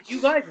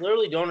You guys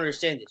literally don't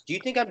understand this. Do you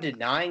think I'm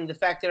denying the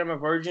fact that I'm a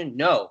virgin?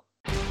 No.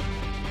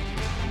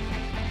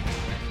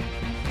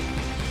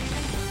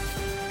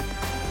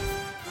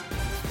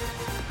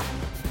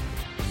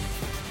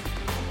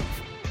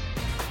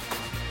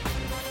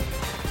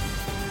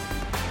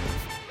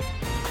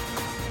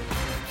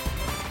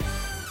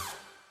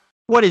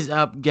 What is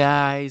up,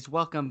 guys?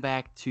 Welcome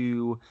back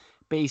to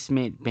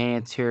Basement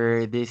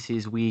Banter. This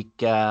is week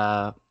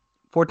 14,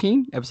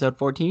 episode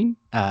 14.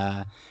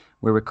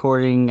 We're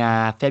recording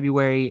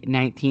February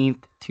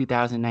 19th,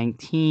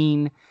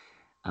 2019.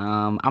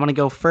 I'm going to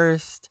go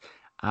first.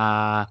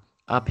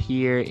 Up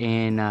here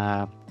in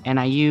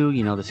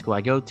NIU, the school I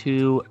go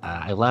to.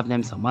 I love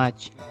them so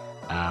much.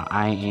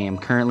 I am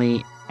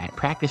currently at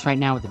practice right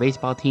now with the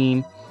baseball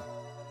team,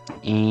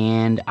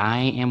 and I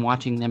am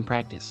watching them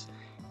practice.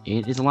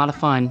 It is a lot of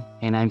fun,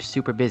 and I'm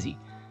super busy.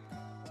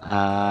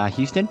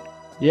 Houston?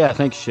 Yeah,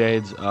 thanks,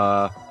 Shades.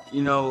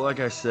 Like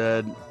I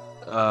said,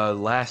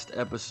 last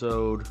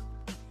episode,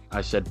 I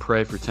said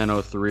pray for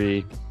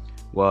 1003.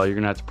 Well, you're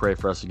going to have to pray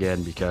for us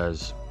again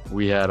because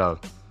we had a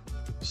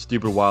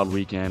stupid wild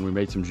weekend. We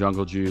made some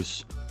jungle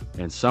juice,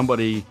 and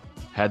somebody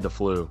had the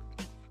flu.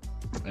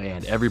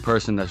 And every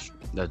person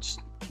that's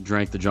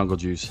drank the jungle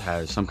juice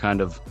has some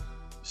kind of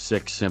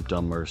sick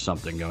symptom or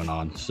something going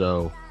on.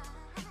 So,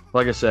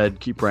 like I said,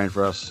 keep praying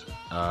for us.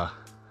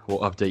 We'll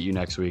update you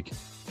next week.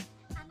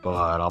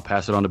 But I'll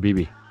pass it on to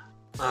BB.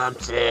 I'm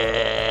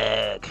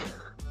sick.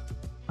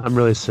 I'm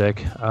really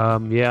sick.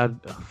 Yeah,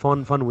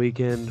 fun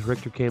weekend.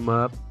 Richter came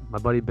up. My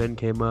buddy Ben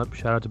came up.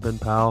 Shout out to Ben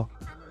Powell.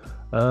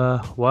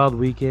 Wild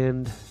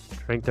weekend.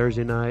 Drank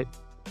Thursday night.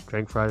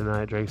 Drank Friday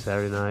night. Drank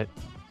Saturday night.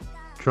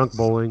 Drunk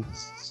bowling.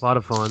 A lot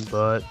of fun,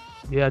 but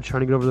yeah, trying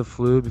to get over the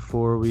flu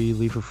before we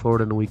leave for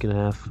Florida in a week and a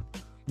half.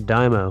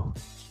 Dymo.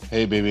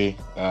 Hey, baby.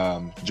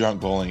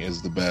 Drunk bowling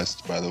is the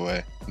best, by the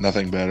way.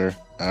 Nothing better.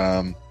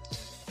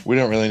 We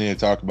don't really need to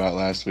talk about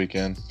last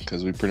weekend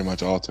because we pretty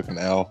much all took an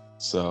L.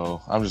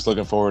 So I'm just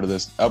looking forward to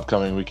this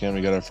upcoming weekend.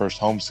 We got our first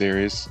home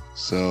series.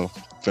 So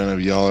if any of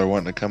y'all are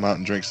wanting to come out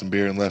and drink some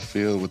beer in left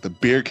field with the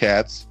Beer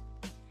Cats,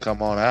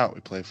 come on out.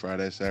 We play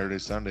Friday, Saturday,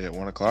 Sunday at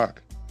 1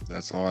 o'clock.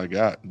 That's all I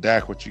got.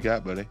 Dak, what you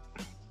got, buddy?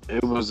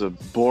 It was a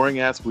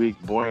boring-ass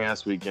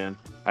weekend.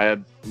 I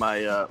had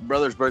my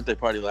brother's birthday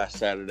party last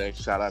Saturday.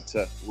 Shout out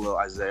to little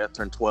Isaiah,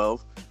 turned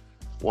 12.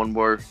 One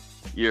more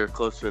year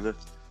closer to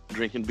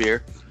drinking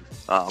beer.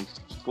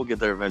 We'll get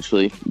there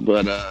eventually.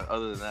 But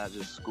other than that,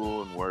 just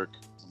school and work.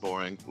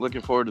 Boring.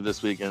 Looking forward to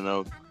this weekend,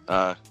 though.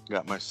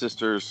 Got my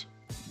sister's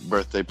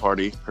birthday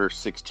party, her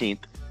 16th,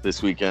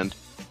 this weekend.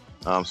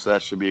 So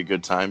that should be a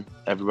good time.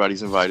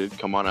 Everybody's invited.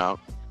 Come on out.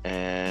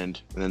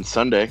 And then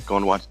Sunday,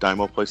 going to watch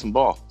Dymo play some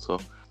ball. So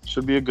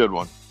should be a good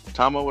one.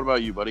 Tomo, what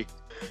about you, buddy?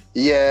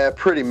 Yeah,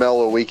 pretty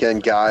mellow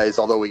weekend, guys.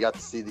 Although we got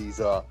to see these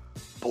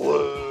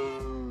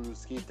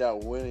Blues keep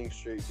that winning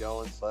streak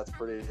going, so that's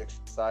pretty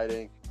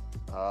exciting.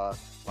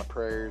 My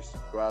prayers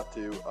go out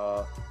to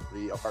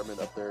the apartment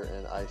up there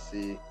in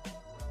IC.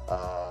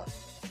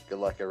 Good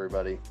luck,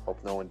 everybody.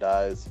 Hope no one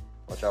dies.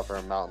 Watch out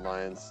for mountain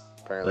lions.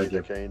 Apparently,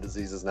 they're carrying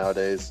diseases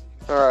nowadays.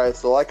 All right,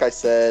 so like I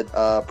said,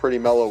 pretty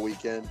mellow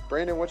weekend.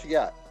 Brandon, what you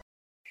got?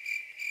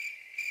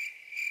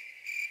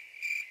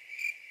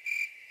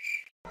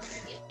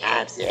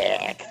 I'm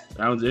sick.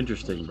 Sounds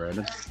interesting,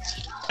 Brandon.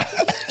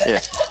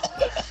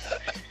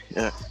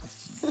 Yeah.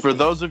 For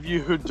those of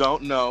you who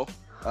don't know,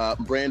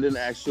 Brandon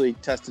actually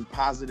tested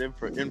positive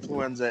for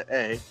influenza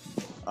A.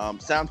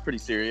 Sounds pretty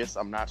serious.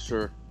 I'm not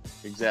sure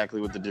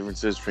exactly what the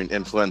difference is between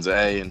influenza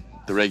A and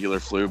the regular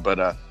flu,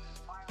 but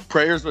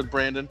prayers with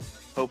Brandon.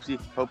 Hope he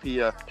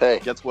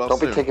gets well don't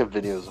soon. Be taking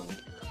videos of me.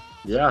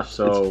 Yeah,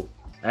 so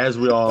as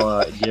we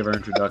all give our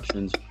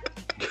introductions,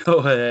 go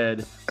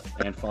ahead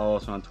and follow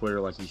us on Twitter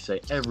like we say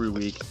every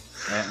week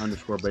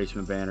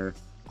 @_basement banter.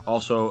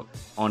 Also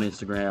on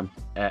Instagram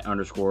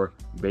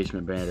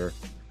 @_basement banter.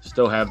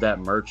 Still have that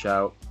merch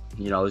out.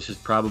 This is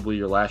probably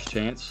your last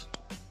chance.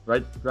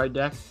 Right,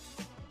 Dak?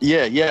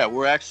 Yeah.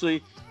 We're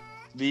actually,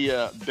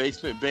 the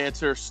Basement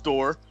Banter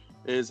store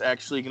is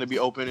actually going to be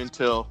open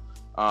until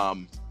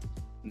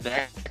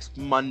next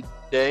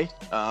Monday.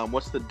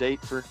 What's the date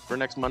for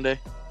next Monday?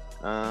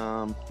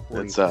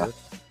 It's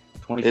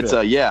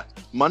 25th.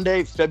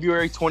 Monday,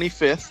 February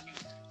 25th,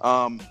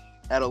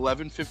 at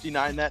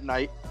 11:59 that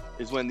night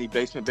is when the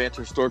Basement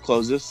Banter store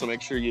closes. So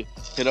make sure you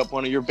hit up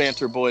one of your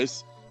banter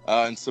boys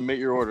and submit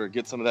your order.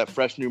 Get some of that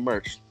fresh new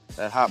merch,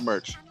 that hot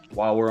merch.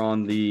 While we're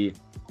on the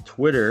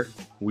Twitter,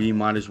 we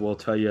might as well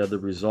tell you the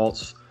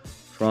results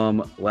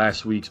from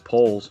last week's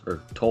polls or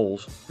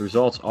tolls. The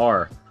results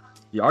are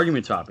the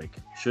argument topic: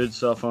 should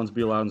cell phones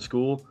be allowed in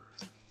school?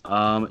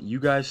 You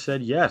guys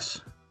said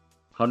yes.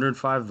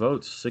 105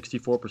 votes,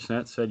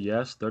 64% said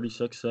yes,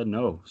 36 said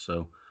no.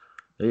 So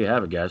there you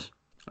have it, guys.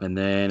 And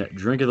then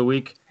drink of the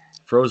week,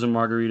 frozen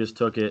margaritas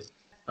took it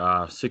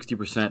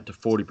 60% to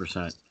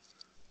 40%.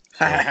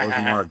 So frozen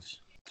margs.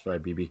 That's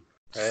right, BB.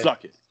 Right.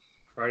 Suck it.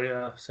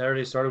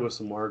 Saturday started with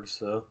some margs,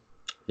 so.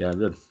 Yeah, it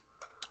did.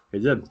 It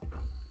did.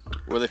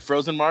 Were they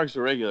frozen margs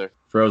or regular?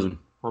 Frozen.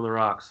 On the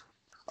rocks.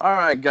 All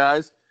right,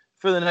 guys.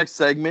 for the next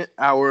segment,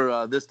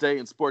 our This Day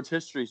in Sports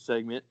History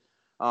segment.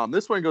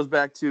 This one goes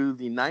back to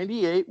the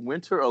 98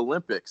 Winter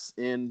Olympics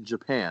in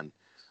Japan.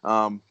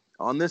 On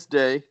this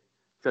day,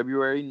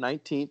 February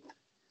 19th,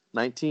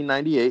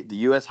 1998, the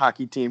U.S.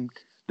 hockey team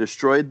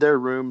destroyed their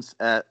rooms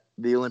at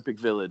the Olympic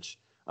Village.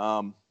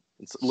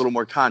 It's a little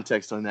more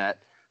context on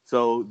that.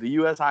 So the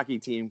U.S. hockey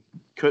team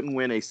couldn't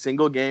win a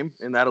single game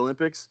in that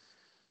Olympics.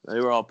 They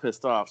were all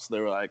pissed off, so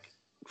they were like,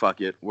 fuck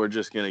it. We're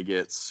just going to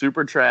get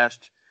super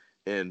trashed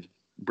and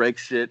break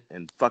shit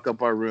and fuck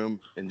up our room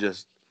and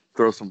just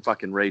throw some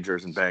fucking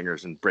ragers and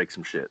bangers and break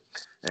some shit.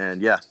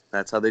 And, yeah,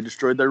 that's how they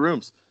destroyed their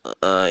rooms.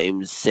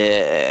 I'm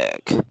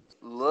sick.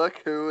 Look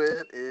who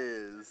it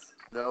is.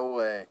 No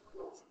way.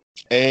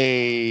 Hey,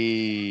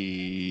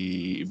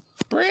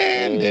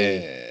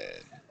 Brandon.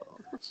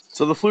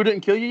 So the flu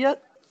didn't kill you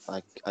yet?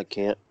 I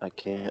can't.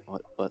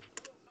 What?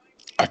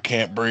 I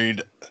can't breathe.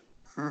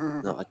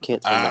 No, I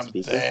can't turn my I'm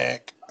speaker.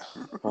 sick.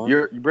 on.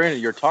 Brandon,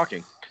 you're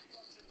talking.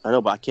 I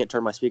know, but I can't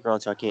turn my speaker on,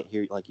 so I can't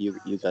hear like you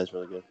guys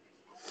really good.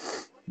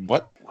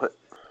 What?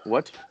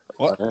 What?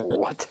 What?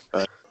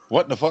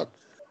 What the fuck?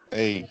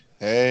 Hey.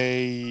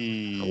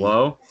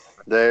 Hello?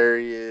 There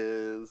he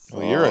is.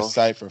 Well, you're a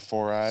sight for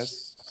 4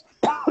 eyes.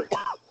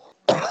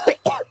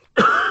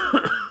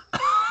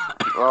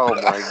 Oh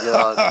my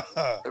god.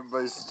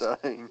 Everybody's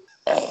dying.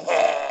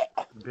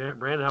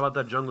 Brandon, how about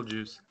that jungle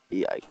juice?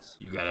 Yikes.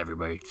 You got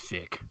everybody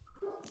sick.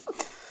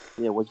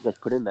 Yeah, what'd you guys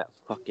put in that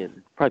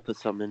fucking? Probably put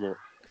something in it.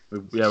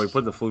 We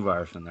put the flu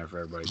virus in there for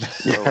everybody.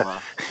 So,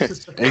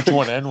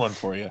 H1N1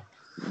 for you.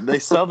 They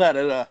sell that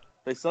at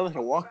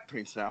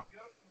Walgreens now.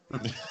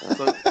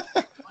 So,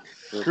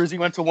 Cruzy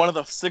went to one of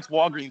the 6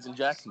 Walgreens in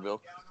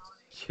Jacksonville.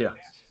 Yeah.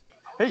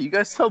 Hey, you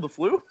guys sell the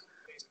flu?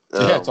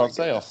 Yeah, it's on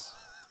sale.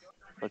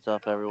 what's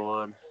up,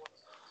 everyone?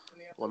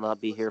 Will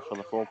not be here for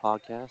the full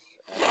podcast.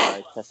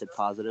 I tested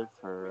positive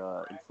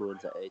for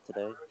influenza A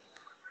today.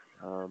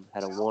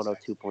 Had a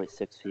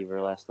 102.6 fever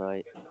last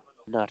night.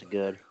 Not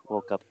good.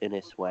 Woke up in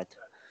a sweat.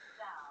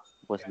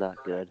 Was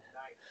not good.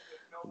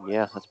 And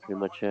yeah, that's pretty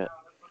much it.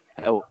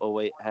 Oh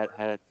wait,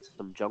 had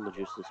some jungle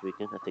juice this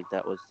weekend. I think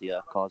that was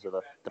the cause of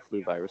the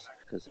flu virus,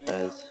 because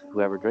as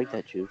whoever drank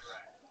that juice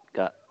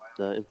got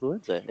the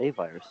influenza A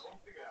virus.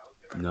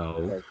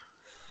 No.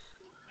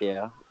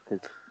 Yeah.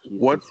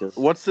 What's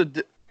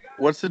the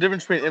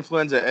difference between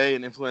influenza A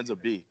and influenza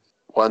B?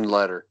 One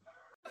letter.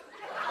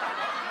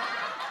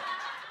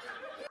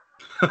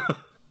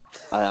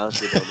 I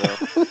honestly don't know.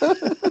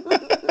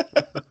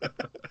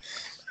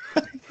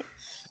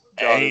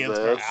 A is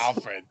for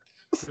Alfred.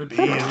 B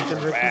is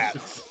for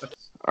Rats.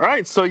 All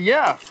right, so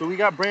we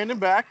got Brandon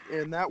back,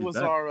 and that was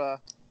our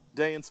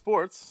day in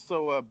sports.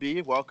 So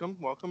B,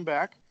 welcome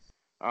back.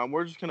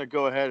 We're just gonna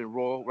go ahead and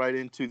roll right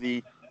into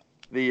the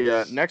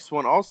next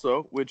one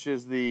also, which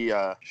is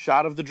the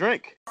shot of the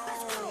drink.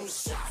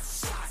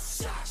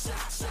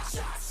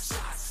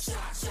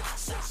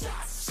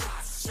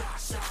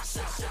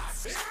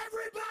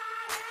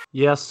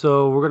 Yeah,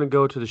 so we're going to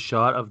go to the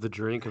shot of the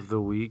drink of the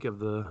week of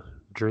the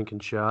drinking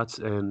shots.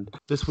 And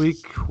this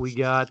week we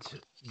got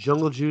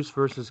jungle juice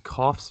versus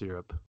cough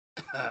syrup.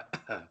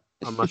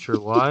 I'm not sure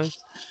why.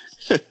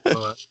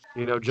 But,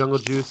 jungle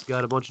juice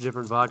got a bunch of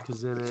different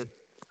vodkas in it.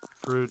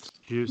 Fruits,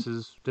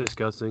 juices,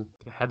 disgusting.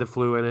 It had the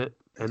flu in it.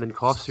 And then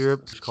cough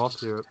syrup is cough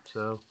syrup.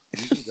 So,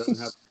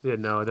 yeah,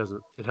 no, it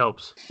doesn't. It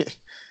helps.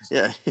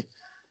 Yeah.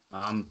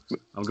 I'm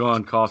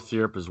going cough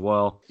syrup as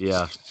well.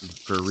 Yeah,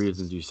 for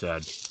reasons you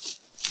said.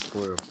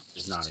 Flu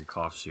is not in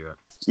cough syrup.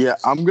 Yeah,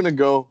 I'm gonna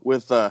go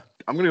with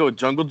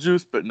jungle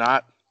juice, but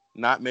not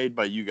made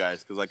by you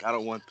guys, because I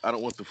don't want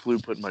the flu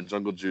put in my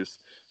jungle juice,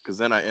 because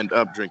then I end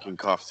up drinking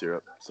cough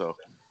syrup. So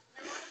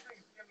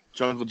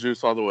jungle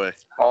juice all the way.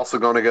 Also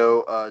going to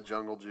go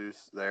jungle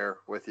juice there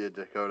with you,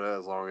 Dakota,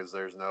 as long as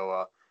there's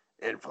no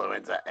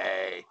influenza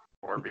A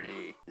or B.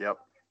 Yep,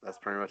 that's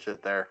pretty much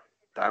it there.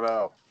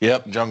 Time-o.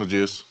 Yep, jungle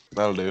juice.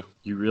 That'll do.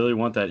 You really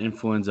want that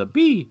influenza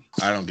B?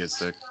 I don't get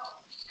sick.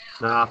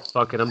 Nah,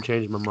 fuck it. I'm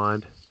changing my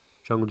mind.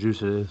 Jungle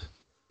juice it is.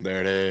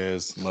 There it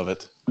is. Love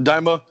it.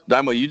 Daimo,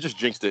 you just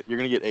jinxed it. You're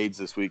gonna get AIDS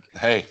this week.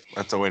 Hey,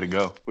 that's the way to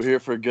go. We're here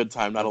for a good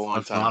time, not a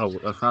long time.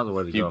 That's not the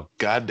way to You go.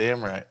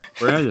 goddamn right.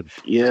 Brandon.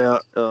 Yeah,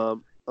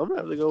 I'm gonna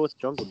have to go with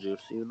jungle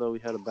juice, even though we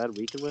had a bad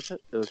weekend with it.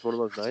 It was one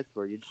of those nights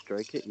where you just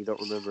drank it, and you don't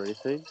remember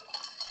anything.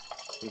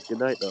 It was a good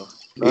night though.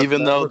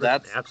 Even though An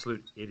that's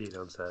absolute idiot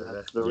on Saturday.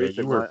 That's the Yeah,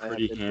 reason you were why I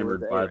pretty have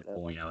hammered influenza by A the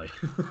bowling alley.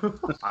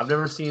 I've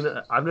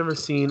never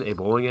seen a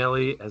bowling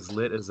alley as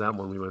lit as that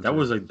one we went to. That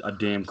was a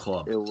damn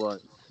club. It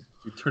was.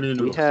 You turned it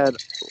into We had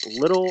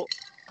little,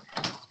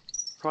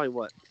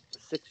 probably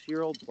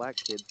 6-year-old black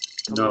kids.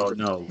 No,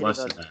 less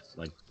than that.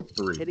 Like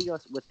 3. Hitting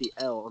us with the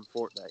L on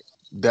Fortnite.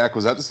 Dak,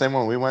 was that the same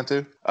one we went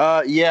to?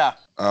 yeah.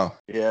 Oh,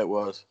 Yeah, it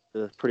was. It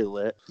was pretty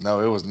lit.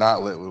 no, it was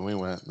not lit when we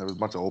went. There was a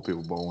bunch of old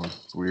people bowling.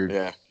 It's weird.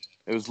 Yeah.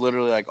 It was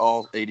literally like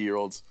all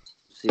 80-year-olds.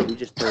 See, we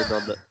just turned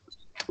on the.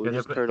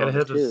 Gotta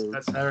hit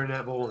that Saturday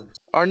night bowling.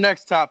 Our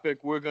next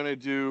topic, we're going to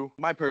do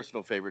my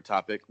personal favorite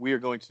topic. We are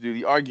going to do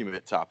the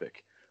argument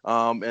topic.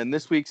 And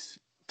this week's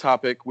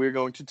topic, we're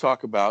going to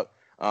talk about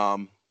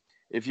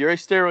If you're a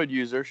steroid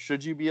user,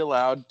 should you be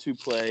allowed to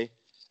play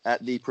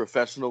at the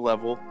professional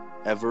level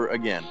ever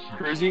again?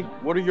 Cruzy,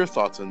 what are your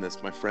thoughts on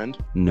this, my friend?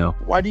 No.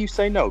 Why do you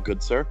say no,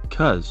 good sir?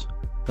 Because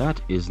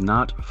that is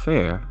not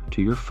fair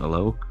to your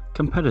fellow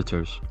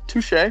competitors.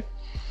 Touche.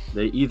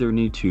 They either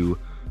need to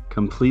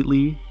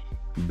completely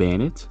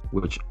ban it,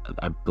 which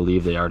I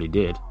believe they already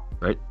did,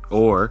 right?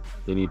 Or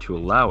they need to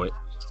allow it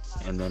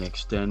and then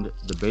extend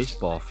the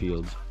baseball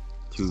fields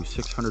to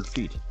 600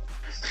 feet.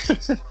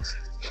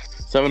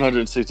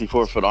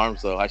 764-foot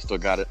arms, though. I still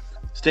got it.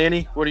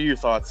 Stanny, what are your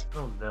thoughts?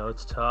 Oh no,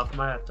 it's tough. I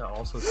might have to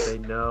also say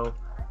no.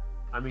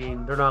 I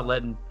mean, they're not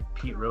letting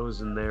Pete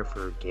Rose in there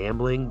for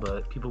gambling,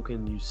 but people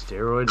can use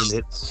steroids and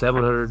hit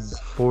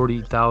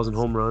 740,000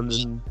 home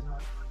runs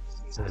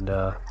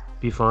and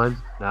be fine.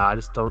 Nah, I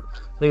just don't.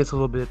 I think it's a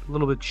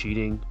little bit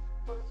cheating.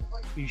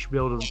 You should be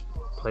able to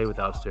play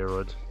without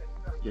steroids.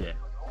 Yeah.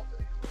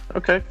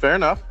 Okay, fair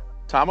enough.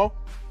 Tom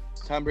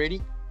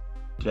Brady?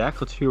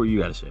 Jack, let's hear what you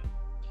got to say.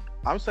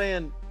 I'm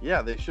saying,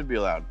 yeah, they should be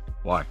allowed.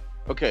 Why?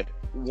 Okay,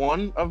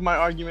 one of my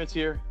arguments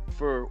here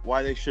for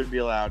why they should be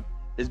allowed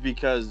is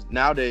because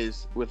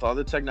nowadays, with all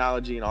the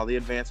technology and all the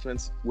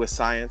advancements with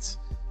science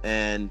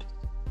and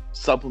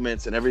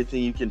supplements and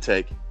everything you can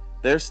take,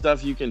 there's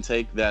stuff you can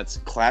take that's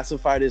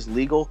classified as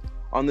legal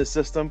on the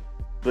system,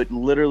 but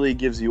literally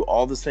gives you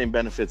all the same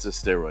benefits as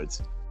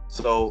steroids.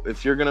 So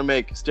if you're going to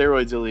make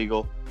steroids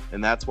illegal,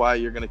 and that's why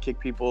you're going to kick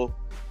people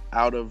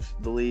out of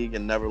the league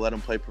and never let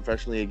them play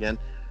professionally again,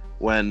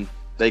 when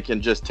they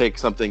can just take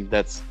something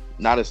that's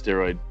not a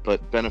steroid,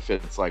 but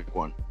benefits like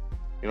one.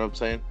 You know what I'm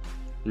saying?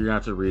 You're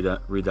going to have to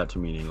read that to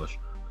me in English.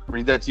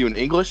 Read that to you in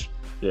English?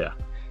 Yeah.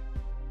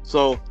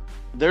 So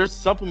there's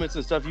supplements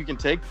and stuff you can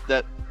take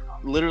that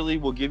literally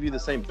will give you the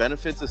same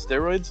benefits as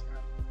steroids,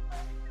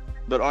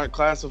 but aren't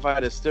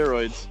classified as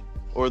steroids,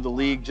 or the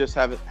league just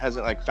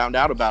hasn't like found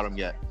out about them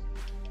yet.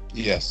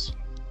 Yes.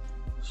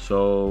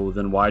 So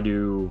then why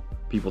do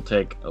people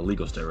take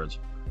illegal steroids?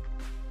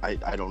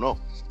 I don't know.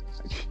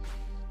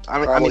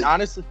 I mean,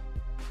 honestly,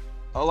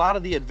 a lot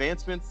of the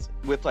advancements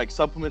with like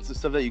supplements and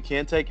stuff that you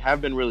can take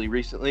have been really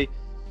recently.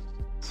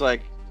 It's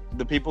like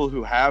the people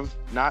who have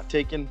not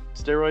taken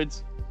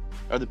steroids,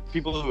 or the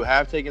people who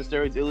have taken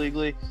steroids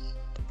illegally,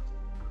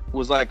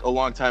 was like a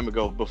long time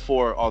ago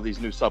before all these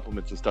new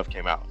supplements and stuff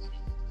came out.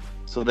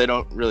 So they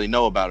don't really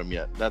know about them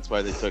yet. That's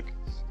why they took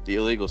the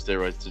illegal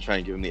steroids to try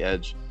and give them the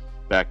edge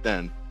back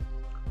then.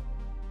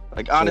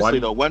 Like, honestly,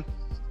 though, when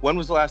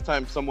was the last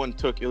time someone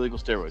took illegal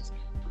steroids?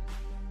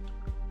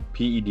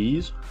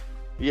 PEDs?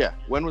 Yeah,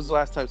 when was the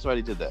last time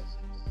somebody did that?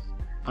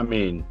 I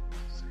mean,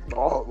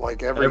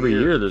 like every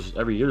year there's a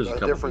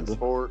couple different people.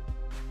 sport.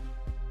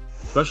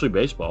 Especially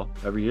baseball.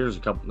 Every year there's a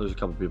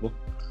couple people.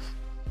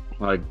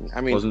 Like,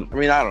 I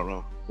don't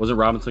know. Wasn't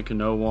Robinson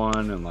Cano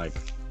one, and like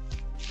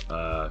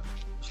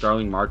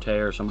Starling Marte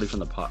or somebody from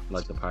the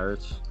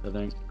Pirates, I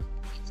think.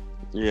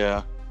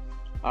 Yeah,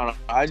 I don't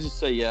know. I just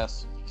say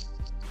yes.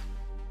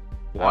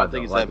 Why, I don't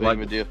think it's that big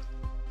of a deal.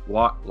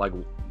 What, like?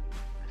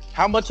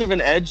 How much of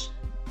an edge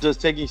does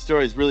taking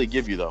steroids really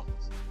give you, though?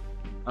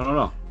 I don't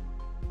know.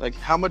 Like,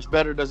 how much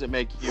better does it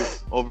make you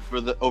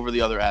over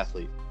the other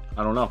athlete?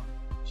 I don't know.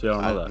 See, I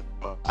don't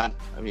know that.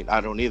 I mean,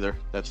 I don't either.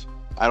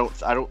 I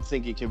don't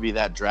think it can be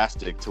that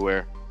drastic to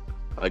where,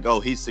 like, oh,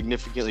 he's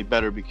significantly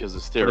better because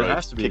of steroids. But it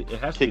has to be. It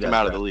has to kick be him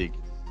out of the league.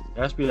 It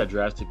has to be that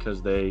drastic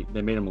because they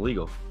made him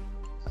illegal.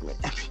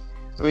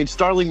 I mean,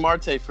 Starling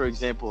Marte, for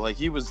example, like,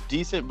 he was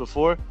decent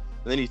before, and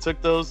then he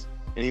took those,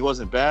 and he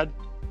wasn't bad,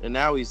 and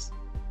now he's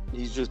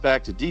just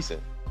back to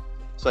decent.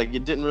 It's like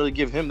it didn't really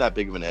give him that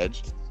big of an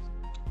edge.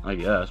 I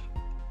guess.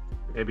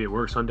 Maybe it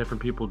works on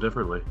different people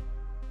differently.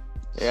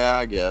 Yeah,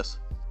 I guess.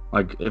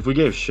 Like, if we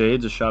gave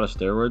Shades a shot of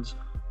steroids,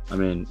 I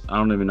mean, I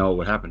don't even know what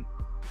would happen.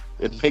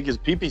 It'd make his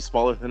pee-pee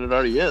smaller than it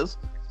already is.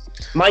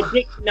 My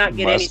dick did not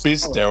get any Must be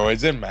smaller.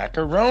 steroids and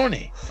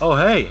macaroni. Oh,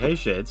 hey,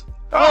 Shades.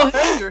 Oh,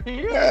 hey, you're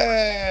here.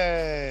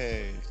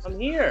 Hey. I'm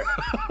here.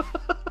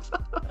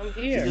 I'm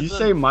here. Did you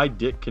say my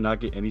dick cannot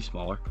get any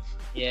smaller?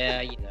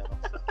 Yeah, you know.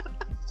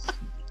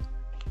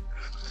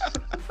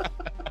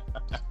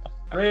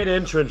 Great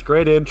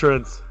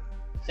entrance.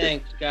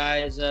 Thanks,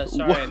 guys.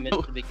 Sorry I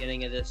missed the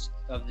beginning of this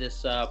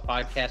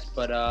podcast,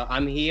 but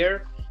I'm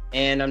here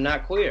and I'm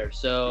not queer,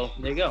 so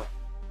there you go.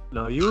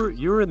 No,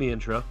 you were in the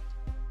intro.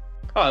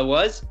 Oh, I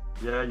was?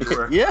 Yeah, you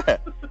were. Yeah.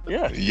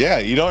 Yeah,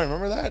 you don't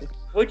remember that?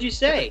 What'd you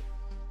say?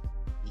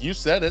 You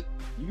said it.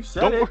 You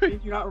said Don't it. worry.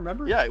 Did you not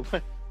remember? Yeah,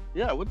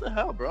 what the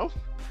hell, bro?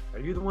 Are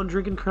you the one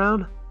drinking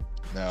Crown?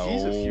 No.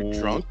 Jesus, you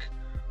drunk.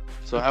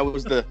 So how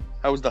was the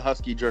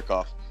Husky jerk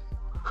off?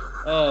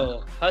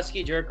 Oh,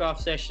 Husky jerk off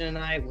session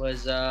tonight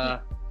was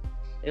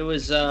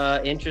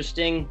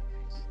interesting.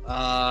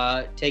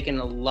 Taking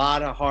a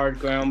lot of hard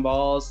ground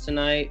balls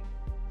tonight.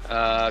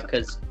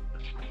 Cause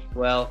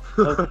my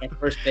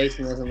first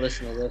baseman doesn't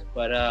listen to this,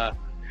 but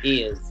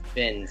he has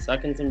been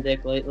sucking some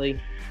dick lately.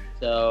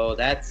 So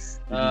that's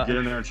Did you get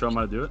in there and show him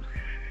how to do it?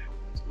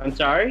 I'm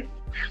sorry?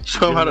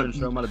 Show him how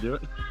Show him how to do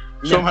it?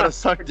 to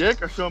suck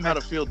dick, or show him how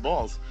to field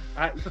balls.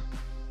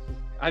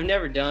 I I've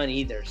never done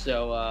either,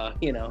 so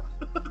you know.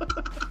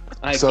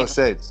 So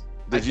Shades,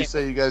 I did you can't-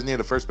 say you guys need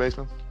a first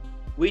baseman?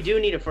 We do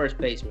need a first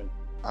baseman.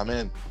 I'm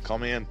in. Call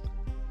me in.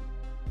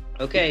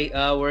 Okay,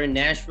 we're in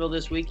Nashville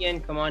this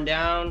weekend. Come on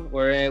down.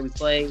 We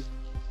play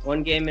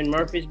 1 game in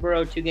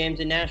Murfreesboro, 2 games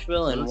in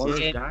Nashville, and 1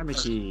 game.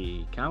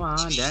 Dynasty. Come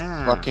on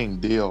down. Fucking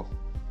deal.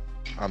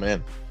 I'm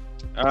in.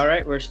 All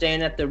right, we're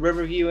staying at the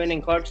Riverview Inn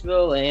in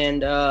Clarksville,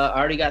 and I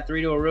already got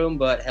 3 to a room,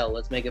 but hell,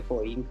 let's make it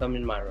 4. You can come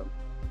in my room.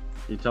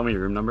 Can you tell me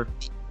your room number?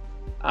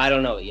 I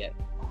don't know it yet.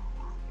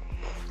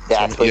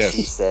 That's what Yes.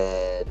 she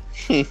said.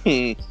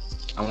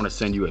 I want to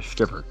send you a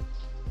stripper.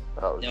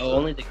 Oh, No, so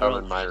only the come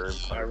girls. in my room.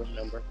 My room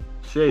number.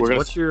 Shades, We're gonna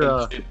what's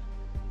your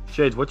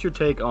Shades? What's your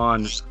take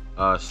on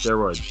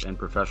steroids and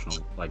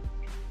professionals, like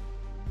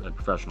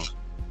professionals?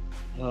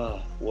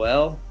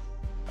 Well,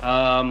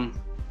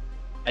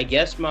 I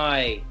guess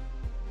my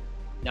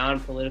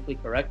non-politically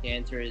correct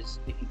answer is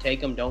if you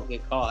take them, don't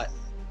get caught.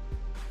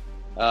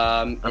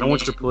 I don't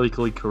want your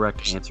politically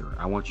correct answer.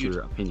 I want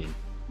your opinion.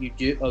 You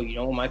do? Oh, you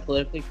don't want my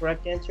politically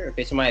correct answer?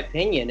 Okay, so my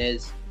opinion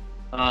is,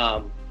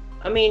 I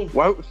mean,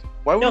 Why would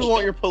No, we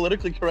want your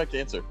politically correct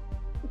answer?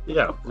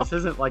 Yeah, this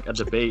isn't like a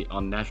debate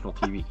on national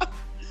TV.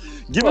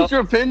 Give us your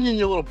opinion,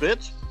 you little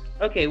bitch.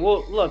 okay,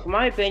 well, look,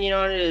 my opinion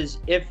on it is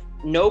if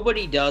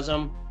nobody does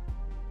them,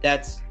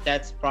 that's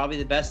probably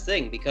the best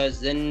thing because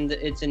then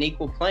it's an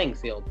equal playing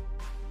field.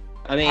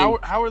 I mean,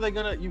 How are they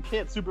gonna? You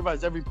can't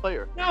supervise every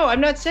player. no,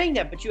 I'm not saying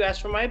that, but you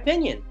asked for my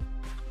opinion.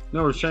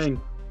 No, we're saying,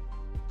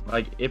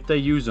 like, if they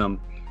use them,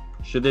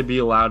 should they be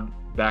allowed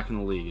back in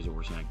the league? Is what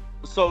we're saying.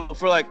 So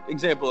for like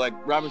example, like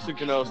Robinson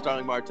Cano,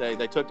 Starling Marte,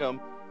 they took them.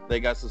 They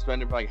got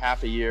suspended for like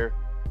half a year.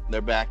 They're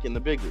back in the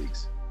big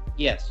leagues.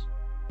 Yes.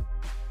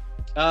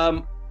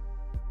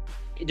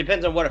 It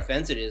depends on what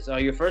offense it is.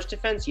 Your first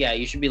offense, yeah,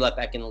 you should be let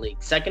back in the league.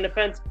 Second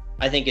offense,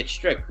 I think it's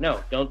strict.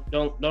 No, don't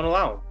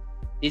allow them.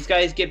 These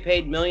guys get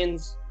paid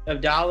millions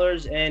of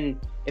dollars, and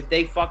if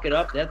they fuck it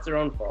up, that's their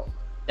own fault.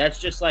 That's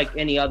just like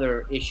any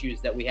other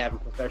issues that we have in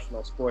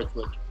professional sports,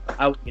 which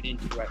I won't get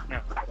into right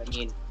now. But I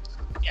mean,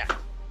 yeah.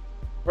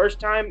 First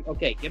time,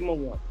 okay, give them a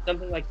 1.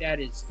 Something like that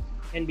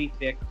can be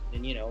fixed,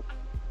 and you know,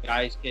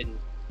 guys can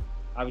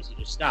obviously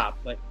just stop.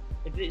 But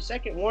if the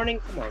second warning,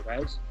 come on,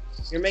 guys.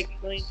 You're making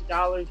millions of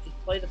dollars.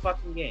 Just play the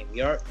fucking game.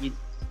 You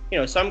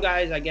know, some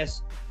guys, I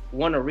guess,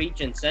 want to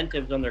reach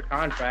incentives on their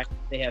contract.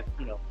 They have,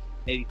 you know,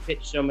 maybe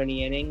pitch so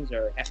many innings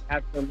or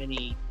have so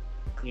many,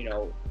 you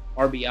know,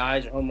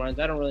 RBIs or home runs.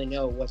 I don't really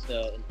know what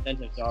the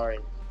incentives are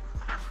in,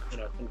 you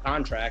know, some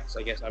contracts.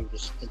 I guess I'm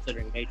just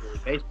considering Major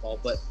League Baseball.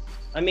 But,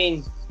 I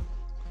mean,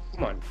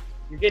 come on.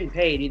 You're getting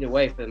paid either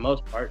way for the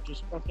most part.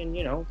 Just fucking,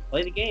 you know,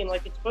 play the game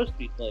like it's supposed to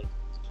be played.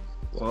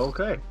 Well,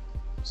 okay.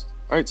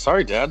 All right,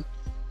 sorry, Dad.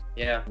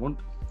 Yeah. I won't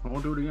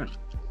do it again.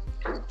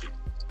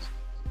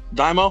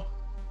 Dymo,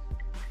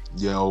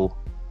 Yo.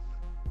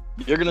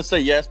 you're gonna say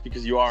yes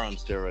because you are on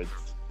steroids.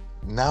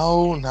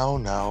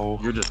 No.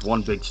 You're just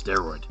one big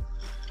steroid.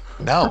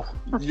 No.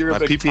 You're My a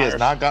big PP has tire-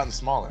 not gotten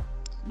smaller.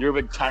 You're a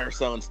big tire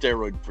selling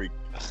steroid freak.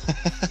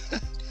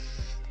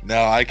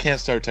 No, I can't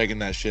start taking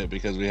that shit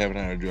because we haven't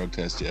had a drug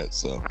test yet,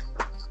 so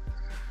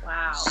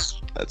Wow.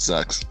 that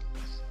sucks.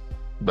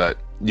 But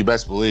you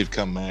best believe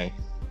come May,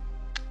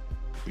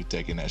 be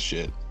taking that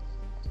shit.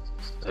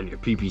 And your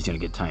peepee's gonna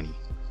get tiny.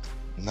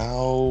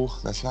 No,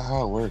 that's not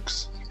how it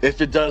works. If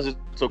it does,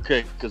 it's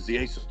okay because the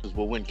Aces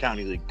will win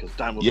County League because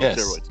Dymo's Yes,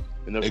 on steroids,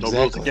 and there's no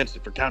rules exactly. against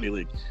it for County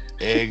League.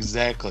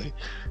 Exactly.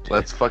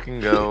 Let's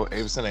fucking go.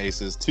 Aces and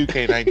Aces,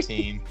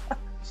 2K19.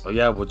 So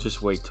yeah, we'll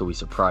just wait till we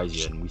surprise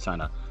you and we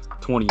sign a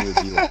 20-year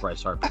deal with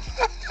Bryce Harper.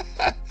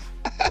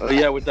 Oh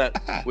yeah, with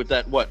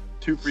that what?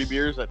 2 free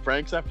beers at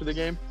Frank's after the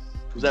game?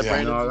 Was that Yeah.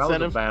 Brandon's No, that was a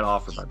incentive? bad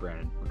offer by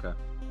Brandon. Okay.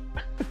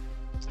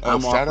 Oh,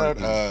 I'm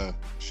offering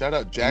shout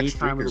out Jack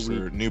Anytime of the Streaker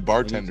for week, new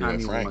bartender anytime at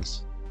you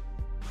Frank's.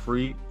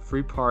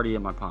 Free party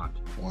at my pond.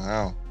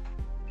 Wow.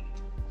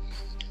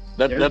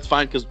 That's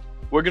fine because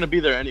we're gonna be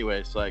there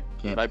anyway. So like,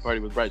 Can't- night party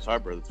with Bryce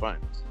Harper. That's fine.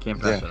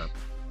 Can't pass Yeah. it up.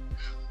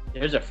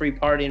 There's a free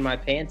party in my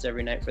pants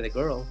every night for the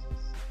girl.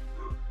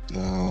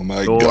 Oh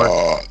my Lord.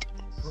 god.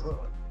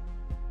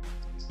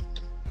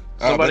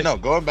 Somebody- But no,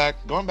 going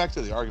back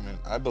to the argument,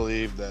 I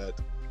believe that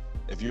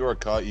if you are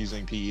caught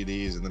using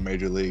PEDs in the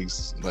major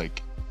leagues,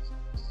 like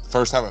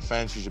first time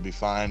offense, you should be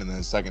fined, and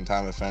then second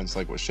time offense,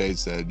 like what Shade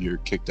said, you're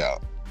kicked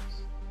out.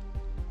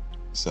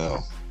 So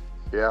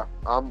Yeah,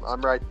 I'm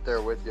right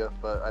there with you,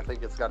 but I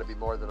think it's got to be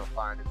more than a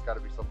fine. It's got to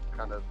be some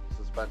kind of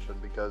suspension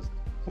because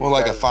well,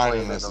 like a guys fine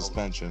playing and a in them.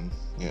 suspension.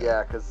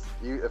 yeah, because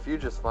if you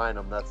just fine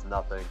them, that's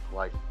nothing.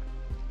 Like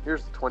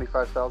here's a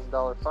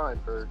 $25,000 fine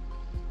for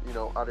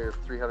out of your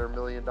 $300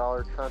 million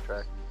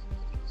contract.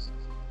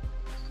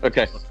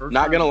 Okay, But first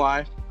not time- gonna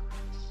lie.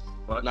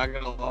 What? Not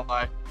gonna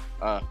lie.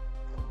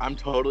 I'm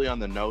totally on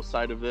the no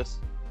side of this.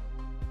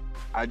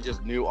 I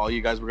just knew all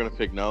you guys were gonna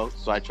pick no,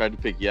 so I tried to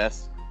pick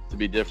yes to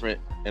be different,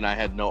 and I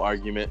had no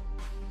argument.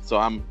 So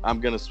I'm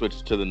gonna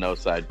switch to the no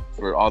side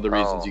for all the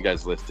reasons Oh. you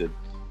guys listed.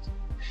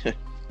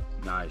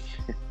 Nice.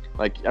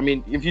 Like, I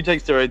mean, if you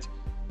take steroids,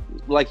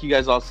 like you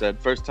guys all said,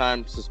 first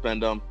time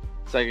suspend them,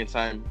 Second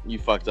time, you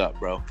fucked up,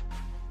 bro.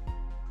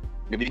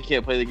 If you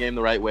can't play the game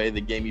the right way,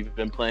 the game you've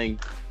been playing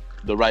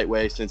the right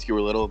way since you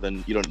were little,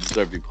 then you don't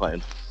deserve to be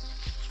playing.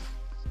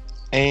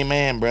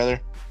 Amen,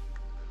 brother.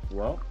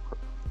 Well,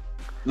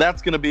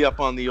 That's going to be up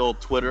on the old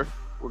Twitter.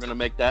 We're going to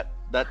make that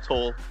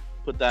toll,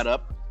 put that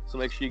up. So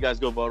make sure you guys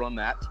go vote on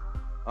that.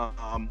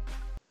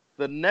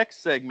 The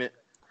next segment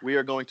we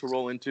are going to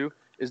roll into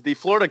is the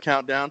Florida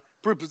Countdown,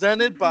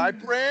 presented by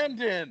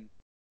Brandon.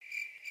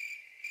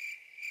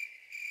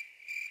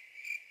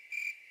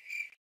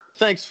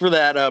 Thanks for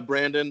that,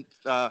 Brandon.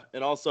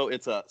 And also,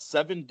 it's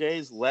 7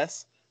 days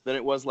less than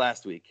it was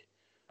last week.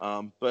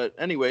 But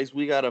anyways,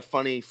 we got a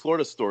funny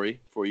Florida story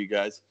for you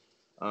guys.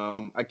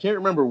 I can't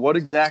remember what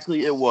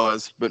exactly it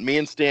was, but me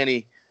and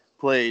Stanny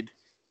played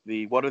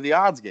the What Are the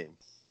Odds game.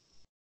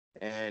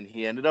 And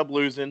he ended up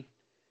losing.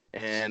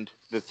 And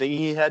the thing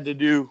he had to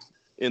do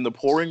in the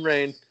pouring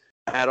rain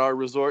at our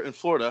resort in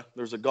Florida,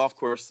 there's a golf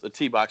course, a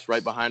tee box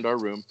right behind our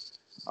room.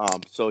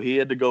 So he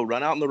had to go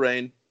run out in the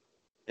rain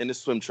in his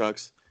swim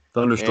trunks.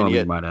 thunderstorm,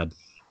 you might add.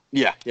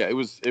 Yeah, it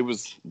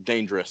was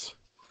dangerous.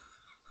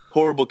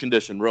 Horrible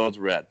condition, roads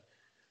red.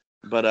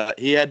 But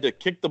he had to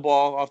kick the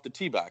ball off the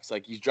tee box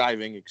like he's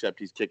driving, except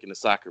he's kicking a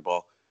soccer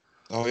ball.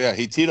 Oh yeah,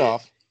 he teed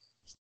off.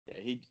 Yeah,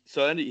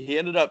 he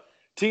ended up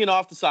teeing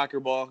off the soccer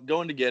ball,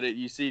 going to get it.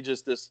 You see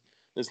just this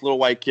little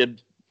white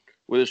kid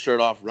with his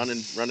shirt off, running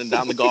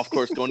down the golf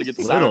course, going to get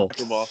the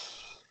soccer ball.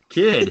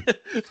 Kid.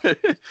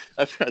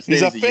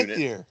 He's a fifth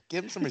year.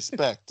 Give him some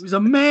respect. He was a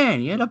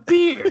man. He had a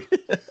beard.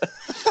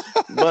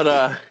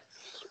 But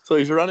so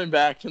he's running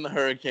back in the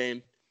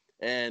hurricane,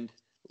 and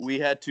we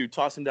had to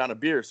toss him down a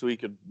beer so he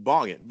could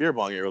beer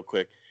bong it real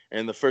quick.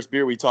 And the first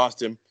beer we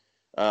tossed him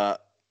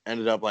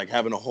ended up like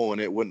having a hole in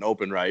it, wouldn't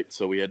open right.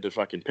 So we had to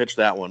fucking pitch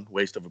that one,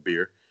 waste of a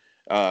beer.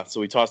 So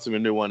we tossed him a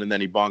new one, and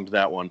then he bonged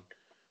that one.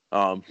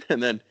 And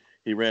then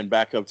he ran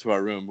back up to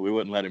our room. We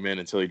wouldn't let him in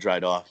until he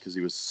dried off because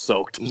he was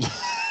soaked.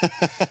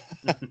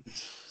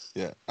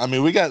 Yeah, I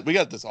mean we got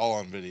this all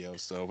on video,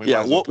 so we might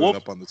as well put it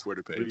up on the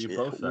Twitter page. We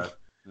post that.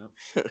 Yep.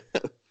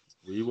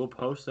 We will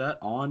post that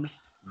on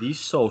the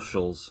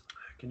socials.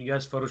 Can you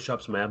guys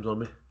Photoshop some abs on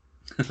me?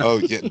 Oh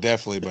yeah,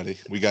 definitely, buddy.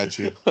 We got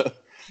you.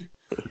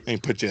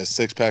 And put you a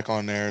 6-pack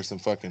on there, some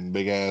fucking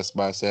big ass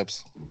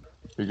biceps.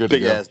 You're good.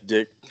 Big ass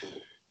dick.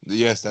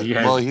 Yes,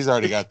 well, he's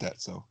already got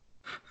that. So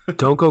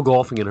Don't go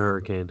golfing in a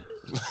hurricane.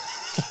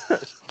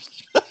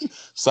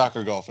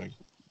 soccer golfing.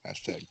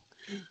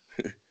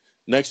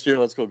 #. Next year,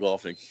 let's go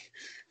golfing.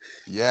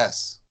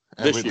 Yes.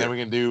 And This year. then we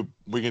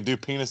can do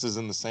penises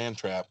in the sand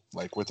trap,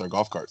 like with our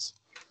golf carts.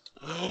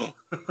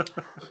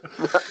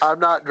 I'm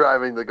not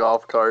driving the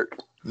golf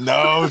cart.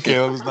 No,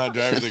 Caleb's not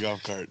driving the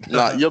golf cart.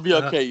 Nah, you'll be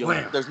okay.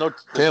 There's no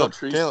Caleb,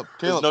 trees. Caleb,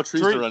 There's no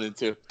trees tree. to run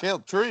into.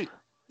 Caleb, tree.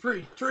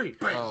 Tree.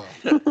 Oh,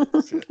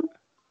 shit.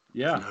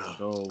 Yeah,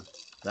 so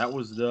that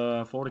was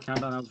the Florida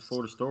Countdown. That was the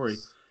Florida story.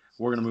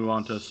 We're going to move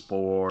on to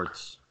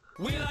sports.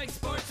 We like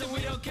sports and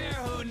we don't care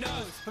who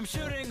knows. From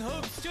shooting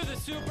hoops to the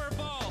Super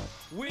Bowl.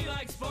 We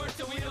like sports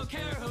and we don't care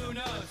who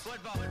knows.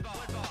 Football,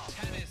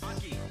 tennis,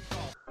 hockey,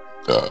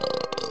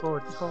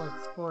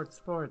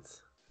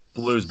 Sports.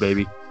 Blues,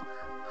 baby.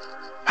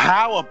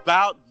 How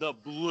about the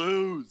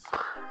Blues?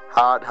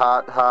 Hot.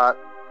 Hot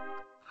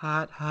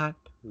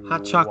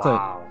chocolate.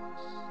 Wow.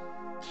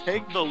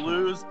 Take the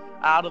lose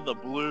out of the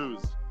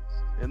Blues.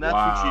 And that's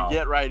what Wow. you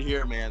get right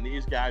here, man.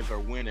 These guys are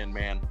winning,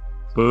 man.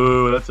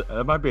 Boo.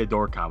 That might be a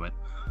door comment.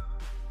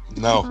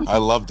 No, I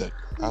loved it.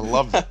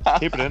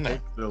 Keep it in there.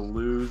 The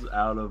lose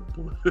out of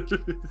Blues.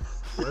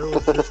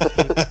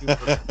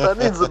 That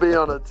needs to be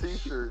on a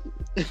t-shirt.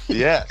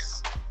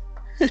 Yes.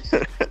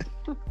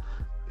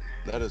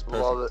 That is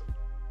perfect. Love it.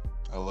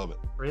 I love it.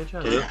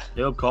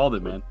 Caleb called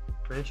it, man.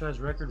 Franchise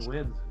record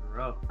wins in a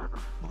row.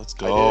 Let's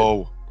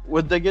go.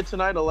 Would they get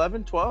tonight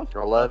 11, 12?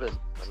 11.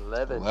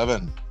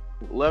 11.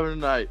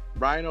 tonight.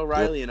 Ryan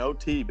O'Reilly and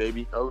OT,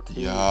 baby.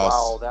 OT. Yes.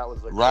 Wow, that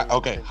was a Right, crazy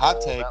okay, goal.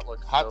 hot take, That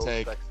looked hot so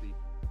take. sexy.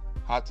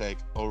 Hot take.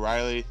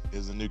 O'Reilly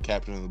is the new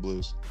captain of the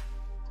Blues.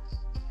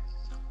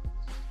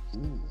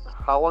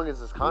 How long is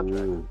his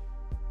contract? Ooh.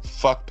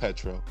 Fuck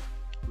Petro.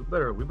 We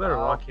better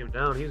Wow. lock him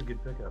down. He's a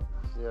good pickup.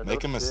 Yeah,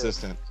 Make no him shit.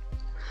 assistant.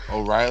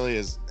 O'Reilly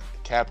is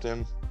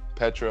captain.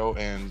 Petro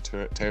and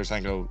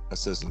Tarasenko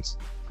assistants.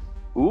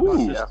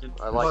 Ooh. Yeah,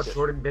 I How like about it.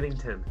 Jordan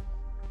Bennington?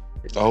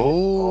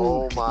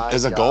 Oh, my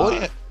is a God.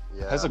 goalie?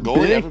 Yeah. Has a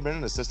goalie Big- ever been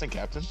an assistant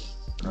captain?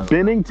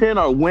 Bennington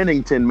or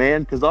Winnington,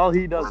 man, because all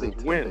he does Worthington,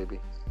 is win. baby.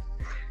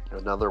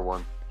 Another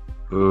one.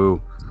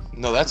 Ooh.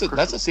 No, that's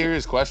a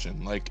serious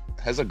question. Like,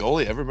 has a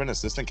goalie ever been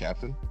assistant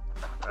captain?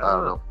 I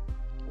don't know.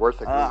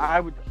 Worth a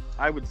Google.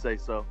 I would say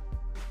so.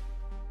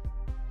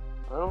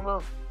 I don't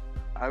know.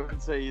 I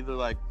would say either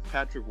like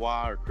Patrick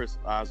Waugh or Chris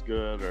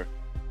Osgood or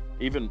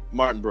even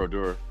Martin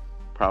Brodeur,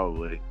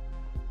 probably.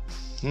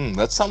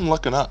 That's something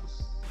looking up.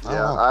 I don't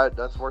know. Yeah,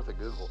 that's worth a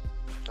Google.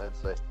 I'd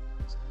say.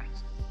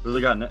 Who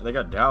they got? They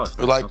got Dallas.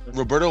 Or like don't they?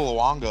 Roberto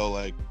Luongo,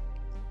 like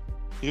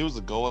he was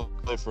the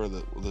goalie for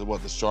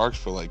the Sharks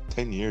for like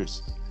 10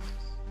 years.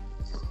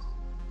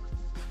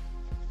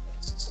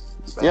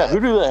 Yeah, who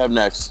do they have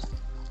next?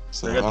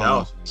 So, They I got don't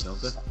Dallas,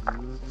 don't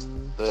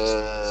they?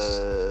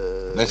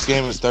 know. Next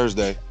game is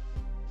Thursday.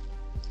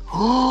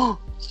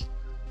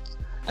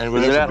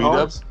 Anybody Is it else at for home?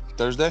 B-Dubs?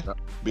 Thursday?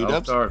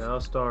 B-Dubs?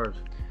 Dallas Stars.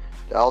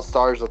 Dallas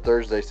Stars on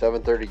Thursday,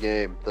 7:30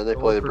 game. Then they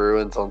play the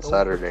Bruins on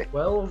Saturday.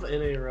 12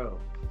 in a row.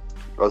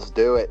 Let's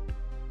do it.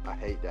 I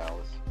hate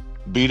Dallas.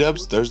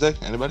 B-Dubs? Thursday?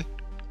 Anybody?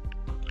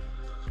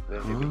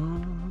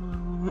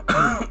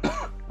 I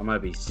might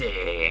be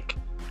sick.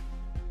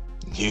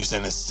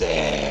 Houston is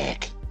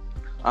sick.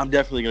 I'm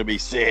definitely gonna be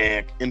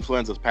sick.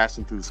 Influenza's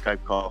passing through the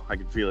Skype call. I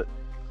can feel it.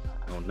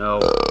 Oh no.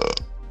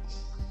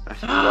 I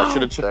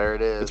should have. There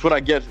it is. It's what I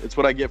get. It's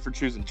what I get for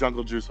choosing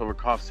jungle juice over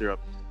cough syrup.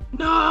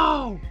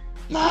 No!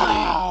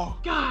 No!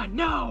 God,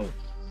 no!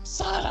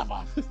 Son of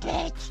a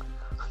bitch!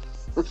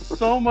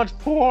 So much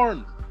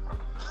porn.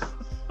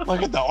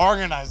 Look at the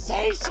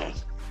organization.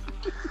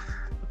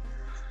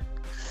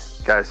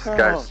 Guys,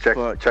 Oh, check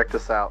fuck. check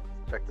this out.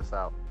 Check this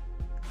out.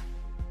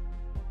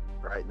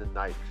 Right in the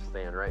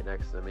nightstand, right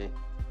next to me.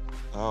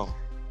 Oh,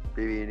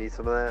 BB, you need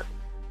some of that?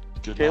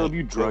 good Caleb, night,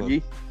 you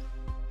druggie.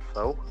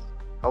 So,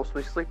 helps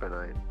me sleep at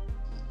night.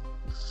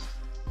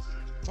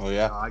 Oh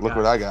yeah, No, I look got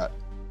what I got.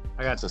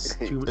 I got It's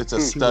a, two. it's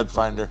a stud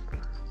finder.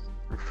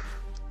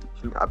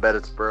 I bet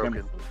it's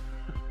broken.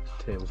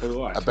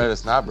 I bet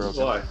it's not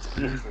broken. Why?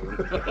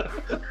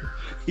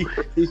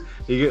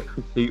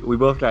 We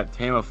both got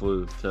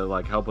Tamiflu to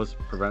like help us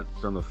prevent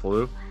from the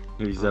flu.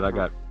 And he said I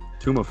got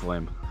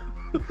Tumaflame.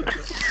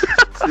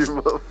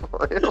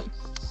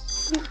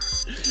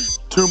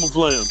 Tomb of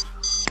Lamb.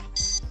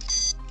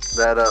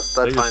 That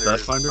stud Is that finder your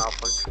is stud finder?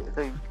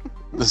 malfunctioning.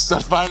 The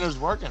stud finder's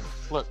working.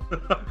 Look,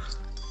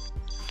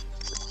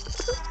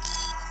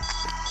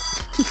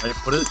 Hey,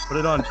 put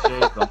it on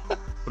shades.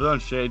 Put it on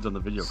shades on the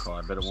video call.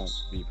 I bet it won't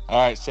beep.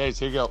 all right, Shades,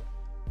 here you go.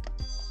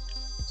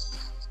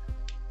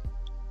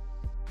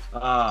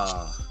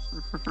 Ah,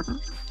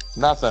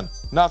 Nothing.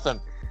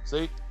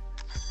 See,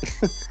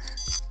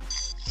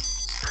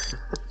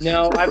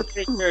 No, I'm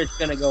pretty sure it's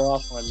gonna go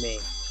off on me.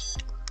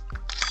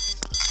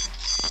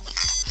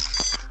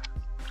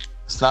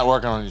 it's not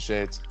working on you,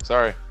 Shades.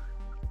 Sorry.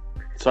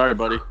 Sorry,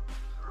 buddy.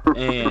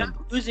 and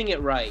I'm using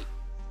it right.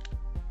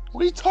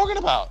 What are you talking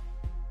about?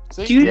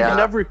 See, Dude, Yeah.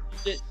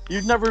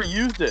 You've never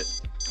used it.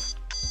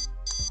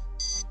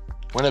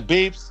 when it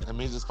beeps, it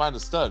means it's find a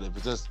stud. If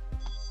it's just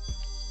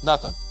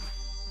nothing,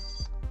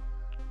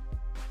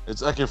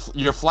 it's like you're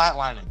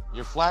flatlining.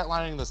 You're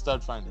flatlining the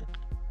stud finder.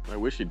 I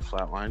wish he'd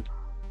flatline.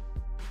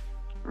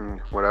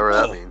 Whatever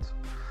that Oh. means.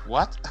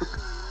 What?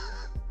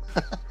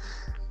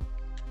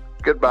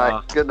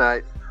 Goodbye. Good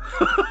night.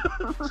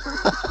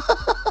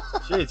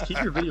 shades,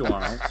 keep your video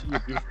on. I want to see your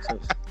beautiful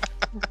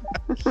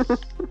face.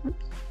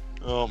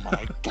 Oh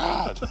my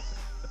god.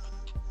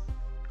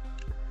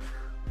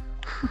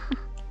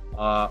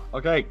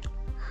 Okay.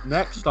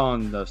 Next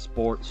on the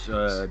sports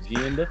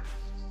agenda,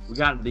 we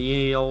got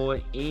the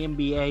old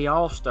NBA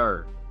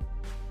All-Star.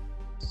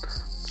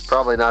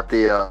 Probably not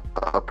the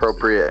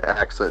appropriate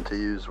accent to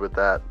use with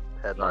that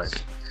headline.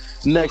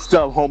 Next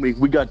up, homie,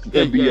 we got the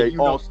NBA you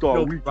know, All-Star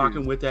you know, Weekend.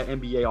 rocking with that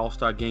NBA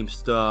All-Star Game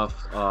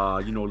stuff. You know,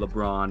 Team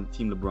LeBron,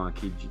 Team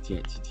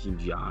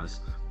Giannis.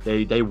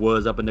 They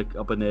was up in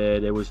there.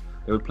 They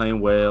were playing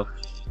well.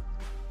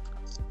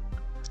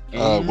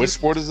 And, Which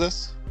sport is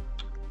this?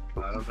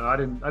 I don't know.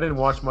 I didn't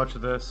watch much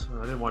of this.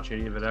 I didn't watch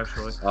any of it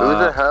actually. Who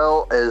the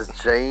hell is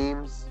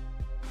James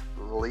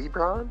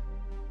LeBron?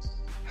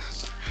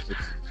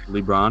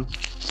 LeBron.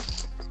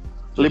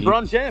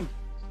 LeBron James.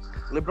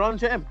 LeBron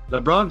James.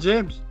 LeBron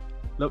James.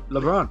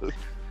 LeBron.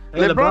 Hey,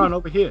 LeBron. LeBron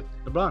over here.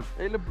 LeBron.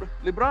 Hey,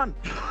 LeBron.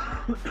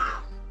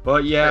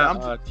 But yeah,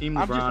 Hey, Team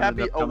LeBron. I'm just happy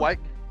ended up a coming- white.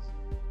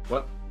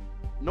 What?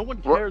 No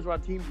one cares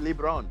about Team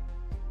LeBron.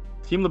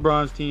 Team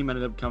LeBron's team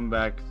ended up coming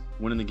back,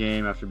 winning the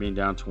game after being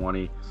down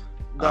 20.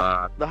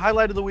 The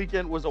highlight of the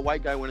weekend was a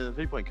white guy winning the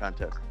three-point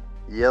contest.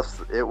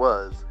 Yes, it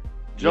was.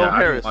 Joe yeah, I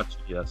Harris. didn't watch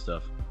any of that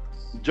stuff.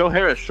 Joe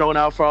Harris showing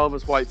out for all of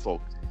us white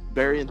folk,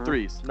 burying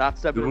threes, not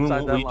stepping Doing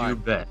inside what that we do line.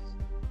 best.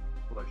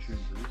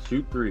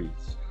 Shoot threes.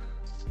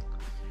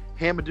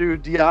 Hamidou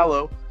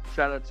Diallo,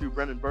 shout out to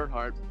Brendan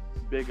Bernhardt,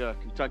 big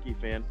Kentucky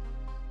fan.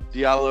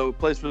 Diallo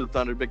plays for the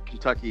Thunder, big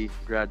Kentucky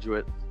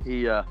graduate.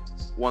 He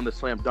won the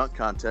slam dunk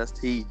contest.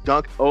 He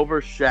dunked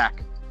over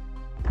Shaq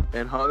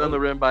and hung on the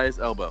rim by his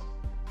elbow.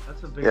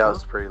 That's a big. Yeah, it man.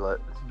 was pretty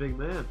lit. That's a big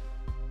man.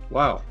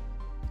 Wow,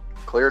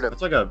 Cleared him.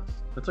 that's like a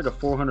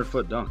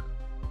 400-foot dunk.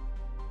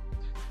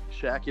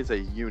 Shaq is a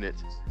unit.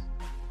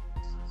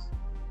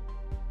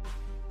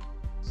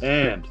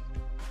 And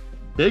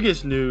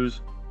biggest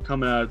news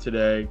coming out of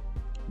today,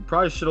 we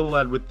probably should have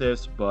led with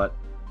this, but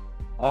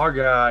our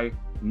guy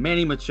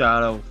Manny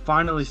Machado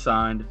finally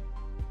signed.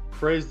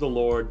 Praise the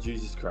Lord,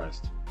 Jesus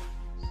Christ.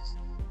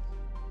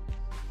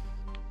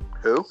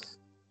 Who?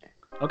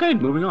 Okay,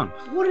 moving on.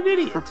 What an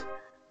idiot!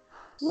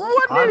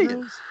 What an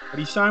idiot! But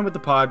he signed with the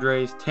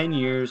Padres, 10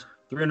 years,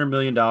 $300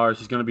 million.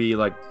 He's going to be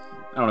like,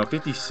 I don't know,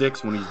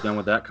 56 when he's done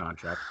with that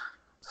contract.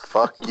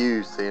 Fuck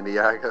you, San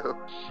Diego.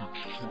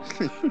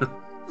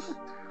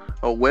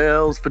 A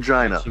whale's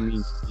vagina. She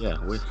means, yeah.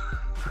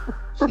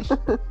 I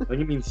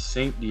think it means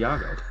Saint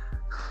Diego.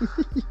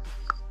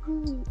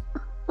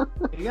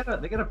 They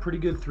got a pretty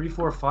good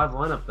 3-4-5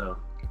 lineup though.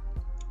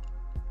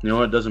 You know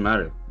what? It doesn't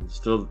matter. It's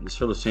still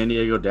the San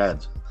Diego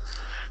Dads.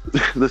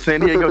 The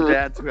San Diego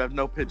Dads who have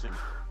no pitching.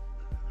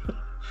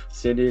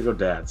 San Diego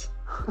Dads.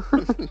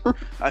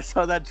 I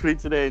saw that tweet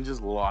today and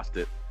just lost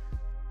it.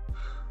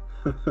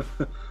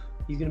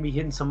 He's gonna be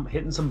hitting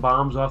some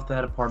bombs off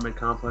that apartment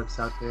complex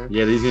out there.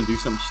 Yeah, he's gonna do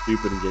something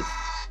stupid and get.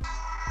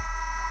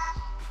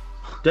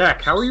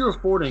 Dak, how are you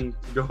affording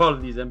to go out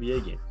of these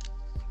NBA games?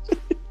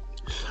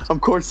 I'm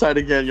courtside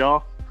again,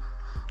 y'all.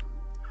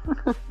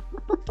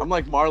 I'm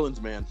like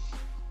Marlins, man.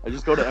 I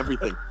just go to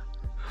everything.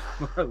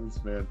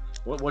 Marlins, man.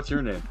 What's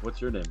your name?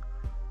 What's your name?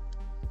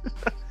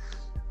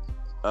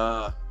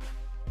 What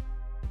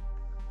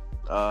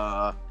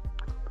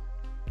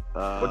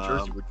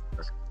jersey would you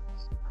wear?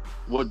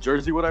 What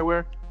jersey would I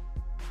wear?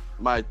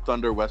 My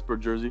Thunder Westbrook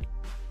jersey.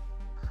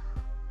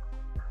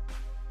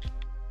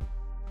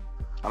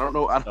 I don't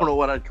know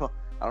what I'd call.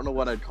 I don't know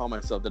what I'd call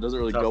myself. That doesn't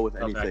really go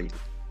with anything.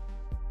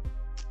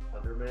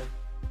 Thunder man.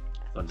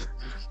 Thunder.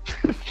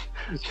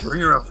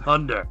 Bringer of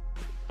Thunder.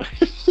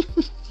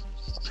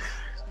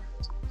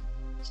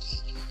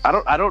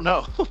 I don't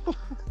know.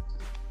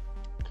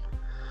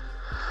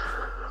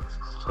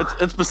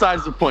 It's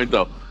besides the point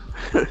though.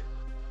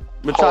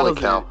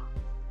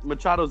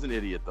 Machado's an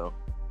idiot though.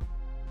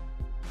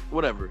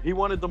 Whatever. He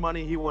wanted the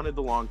money. He wanted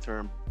the long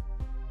term.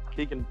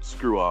 He can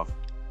screw off.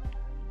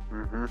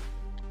 Mm-hmm.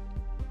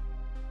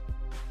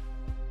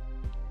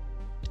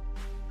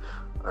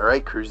 All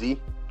right, Cruzy.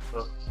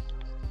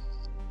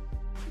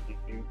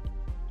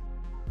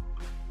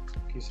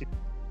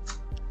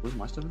 Where's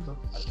my stuff?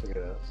 I took it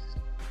out.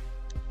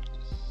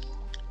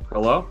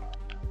 Hello?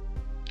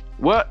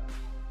 What?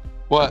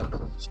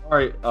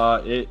 Sorry,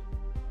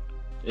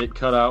 it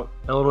cut out.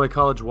 Illinois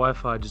College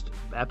Wi-Fi just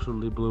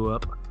absolutely blew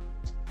up.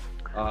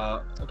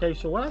 Okay,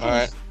 so what? All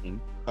right.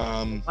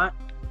 I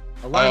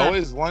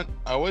always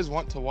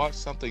want to watch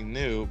something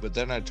new, but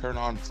then I turn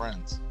on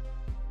Friends.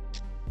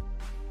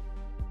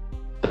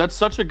 That's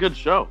such a good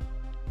show.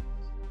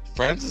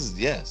 Friends is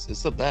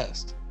it's the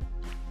best.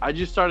 I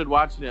just started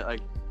watching it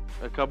like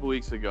a couple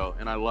weeks ago,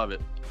 and I love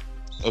it.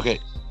 Okay,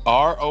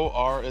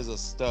 ROR is a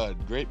stud.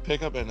 Great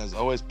pickup and has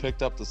always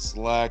picked up the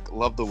slack.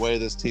 Love the way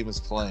this team is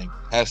playing.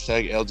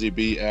 Hashtag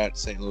LGB at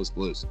St. Louis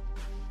Blues.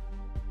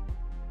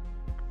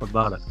 What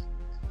about it?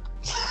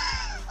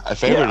 I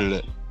favorited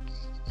it.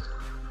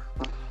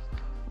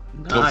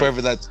 Go Nice.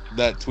 favorite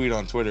that tweet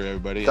on Twitter,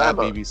 everybody. At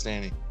BB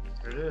Stanny.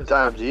 There it is.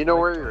 Time, do you know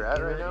where you're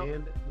at right now?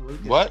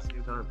 What?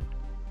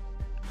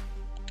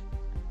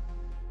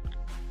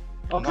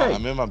 Okay. No,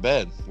 I'm in my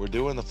bed. We're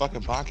doing the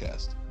fucking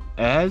podcast.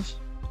 As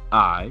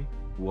I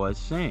was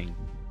saying,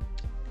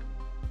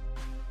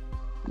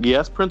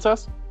 Yes,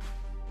 Princess?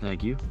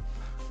 thank you.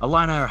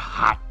 Illini are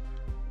hot.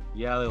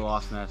 Yeah, they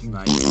lost last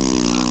night.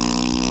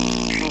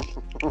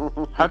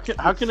 How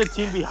can a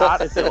team be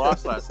hot if they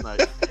lost last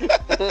night?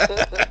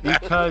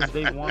 Because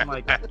they won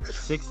like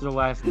 6 of the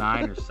last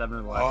 9 or 7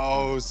 of the last.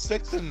 Oh,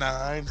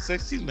 6-9,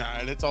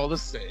 69. It's all the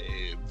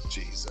same.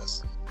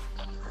 Jesus.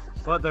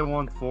 But they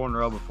won 4 in a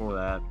row before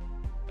that.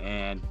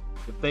 And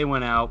if they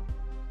went out,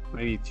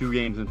 maybe 2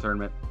 games in the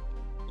tournament,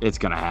 it's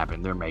going to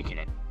happen. They're making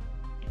it.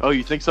 Oh,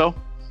 you think so?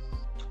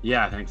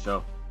 Yeah, I think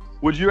so.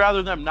 Would you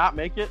rather them not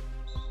make it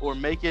or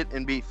make it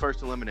and be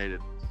first eliminated?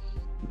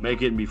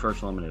 Make it and be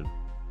first eliminated.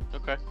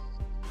 Okay.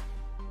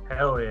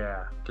 Hell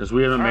yeah. Because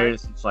we haven't All made right. it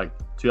since like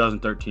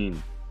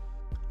 2013.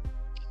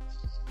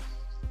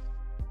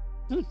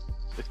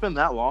 It's been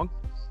that long?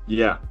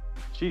 Yeah.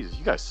 Jesus,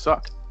 you guys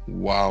suck.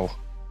 Wow.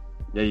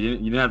 Yeah, you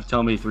didn't have to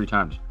tell me 3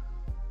 times.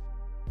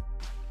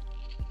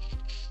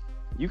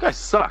 You guys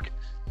suck.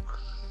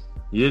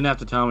 You didn't have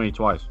to tell me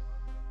twice.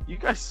 You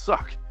guys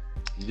suck.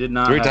 You did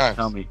not 3 have times. to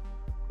tell me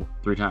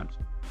 3 times.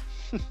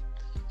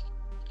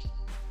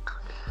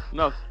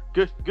 No,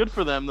 good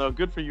for them though.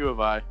 Good for U of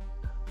I.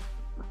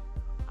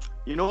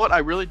 You know what I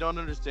really don't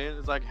understand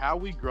is like how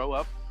we grow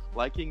up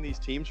liking these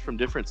teams from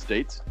different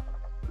states.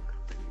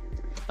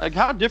 Like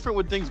how different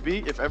would things be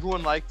if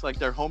everyone liked like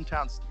their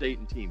hometown state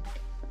and team?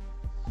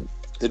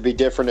 It'd be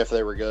different if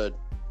they were good.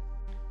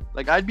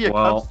 Like I'd be a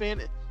Well- Cubs fan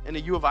and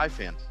a U of I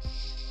fan.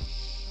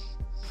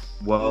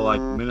 Well, like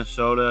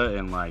Minnesota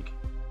and like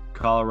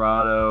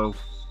Colorado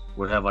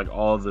would have like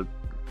all the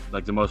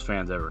most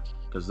fans ever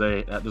because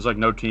there's like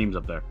no teams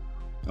up there.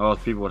 All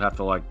those people would have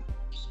to like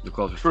the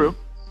closest. True. team.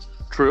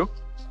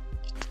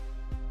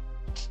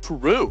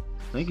 True.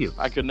 Thank you.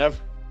 I could never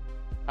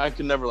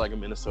like a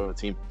Minnesota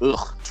team.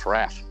 Ugh,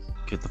 trash.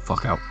 Get the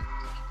fuck out.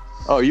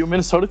 Oh, are you a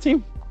Minnesota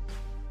team?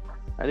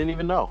 I didn't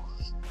even know.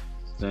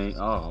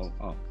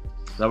 Oh.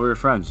 That we were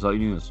friends. I thought you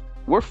knew this.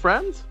 We're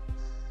friends?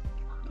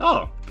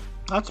 Oh,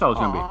 that's how it's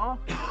gonna be.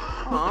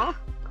 Aw.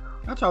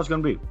 That's how it's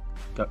gonna be.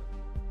 Who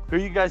are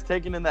you guys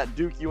taking in that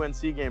Duke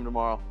UNC game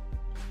tomorrow?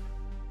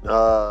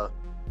 Can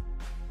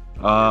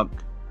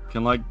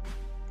like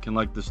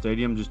the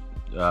stadium just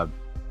I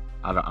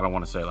don't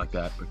want to say it like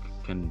that, but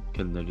Can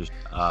there just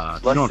you know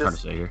what I'm trying to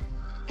say here?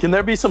 Can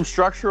there be some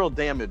structural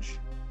damage?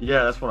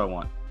 Yeah, that's what I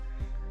want.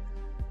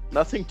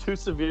 Nothing too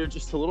severe,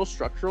 just a little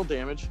structural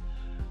damage.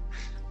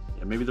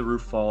 Yeah, maybe the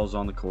roof falls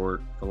on the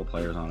court, a couple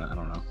players on it. I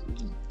don't know.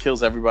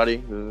 Kills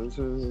everybody.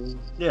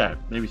 Yeah,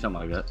 maybe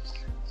something like that.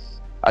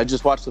 I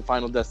just watched The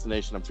Final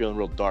Destination. I'm feeling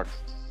real dark.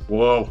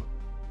 Whoa,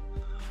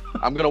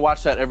 I'm gonna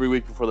watch that every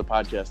week before the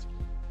podcast.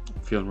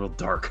 I'm feeling real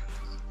dark.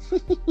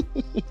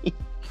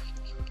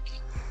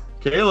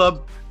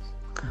 Caleb,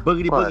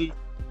 boogity What? boogie.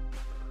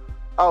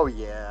 Oh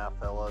yeah,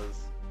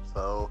 fellas.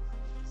 So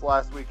it's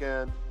last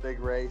weekend, big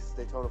race,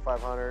 Daytona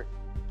 500.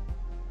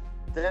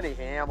 Denny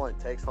Hamlin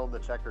takes home the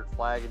checkered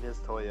flag in his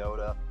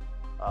Toyota,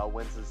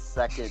 wins his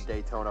second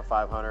Daytona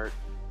 500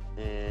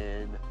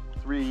 in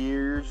 3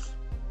 years.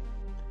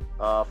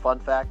 Fun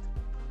fact,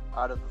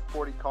 out of the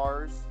 40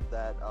 cars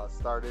that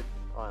started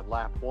on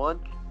lap 1,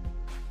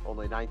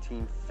 only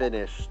 19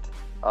 finished,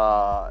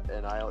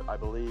 and I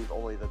believe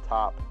only the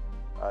top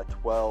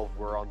 12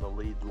 were on the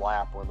lead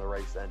lap when the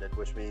race ended,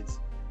 which means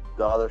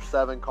the other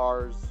 7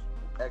 cars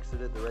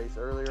exited the race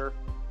earlier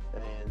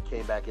and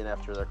came back in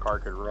after their car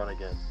could run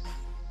again.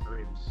 I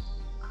mean,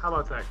 how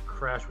about that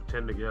crash with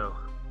 10 to go?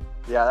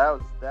 Yeah,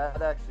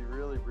 that actually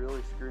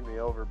really screwed me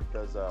over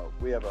because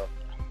we have a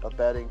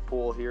betting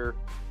pool here.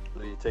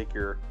 So you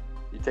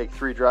take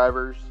 3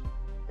 drivers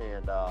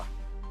and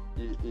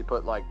you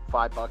put like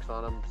 $5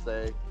 on them,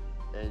 say,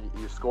 and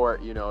you score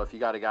it. You know, if you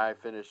got a guy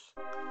finish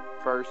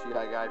first, you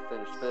got a guy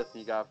finish 5th,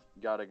 and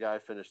you got a guy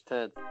finish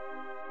 10th.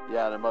 You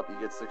add them up, you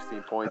get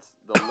 16 points.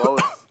 The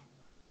lowest,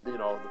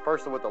 the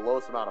person with the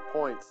lowest amount of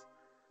points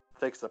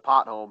takes the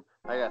pot home.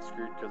 I got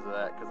screwed because of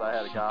that, because I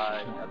had a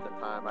guy at the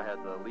time. I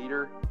had the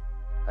leader,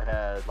 I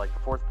had like the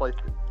fourth place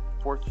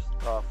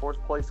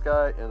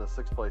guy and the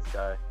 6th place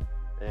guy,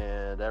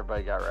 and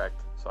everybody got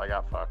wrecked. So I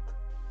got fucked.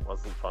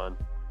 Wasn't fun.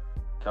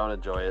 Don't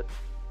enjoy it.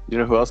 You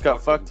know who else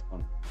got fucked?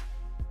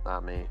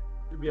 Not me.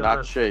 To be Not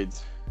honest,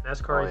 Shades.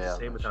 NASCAR Oh, ain't yeah. the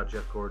same without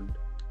Jeff Gordon.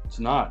 It's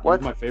not.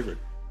 What? He's my favorite.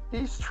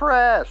 He's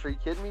trash. Are you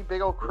kidding me?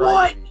 Big old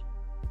What? crybaby.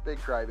 Big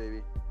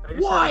crybaby. I just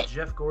had What? a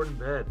Jeff Gordon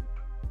bed.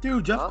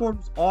 Dude, Jeff Huh?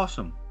 Gordon's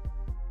awesome.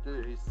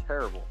 Dude, he's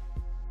terrible.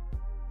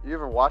 You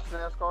ever watch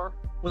NASCAR?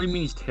 What do you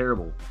mean he's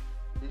terrible?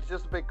 He's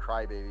just a big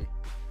crybaby.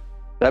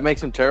 That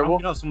makes him I don't terrible.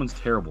 know if someone's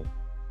terrible.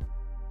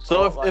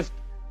 So Well,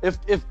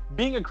 if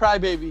being a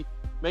crybaby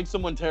makes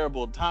someone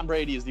terrible, Tom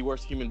Brady is the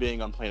worst human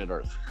being on planet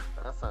Earth.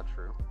 That's not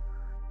true.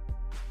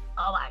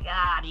 Oh my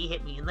god, he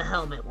hit me in the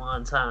helmet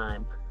one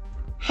time.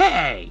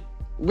 Hey!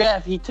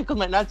 Ref, he tickled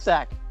my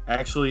nutsack.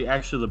 Actually,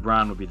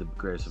 LeBron would be the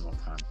greatest of all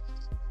time.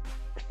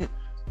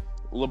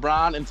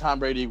 LeBron and Tom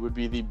Brady would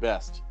be the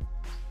best.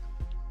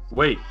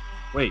 Wait,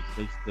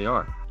 they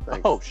are.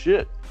 Thanks. Oh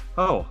shit!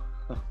 Oh,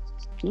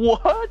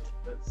 What?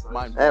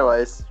 Mind blown.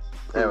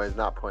 Anyways,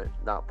 not point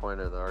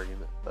of the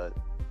argument, but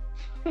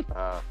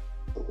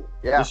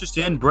yeah. this just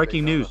in.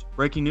 Breaking news.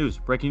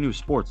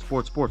 Sports.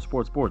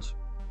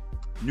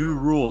 New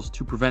rules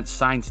to prevent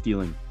sign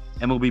stealing.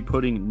 MLB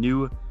putting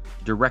new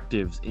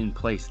directives in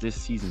place this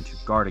season to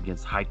guard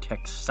against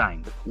high-tech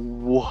signs.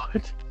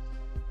 What?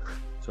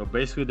 So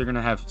basically, they're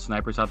gonna have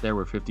snipers out there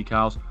with 50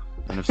 cals,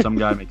 and if some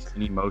guy makes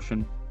any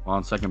motion while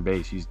on second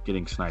base, he's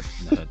getting sniped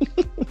in the head.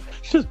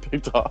 Just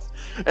picked off.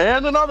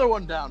 And another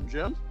one down,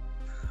 Jim.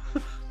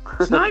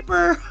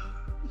 Sniper!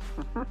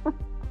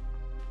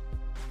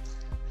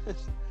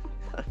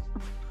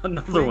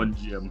 Another one,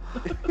 Jim.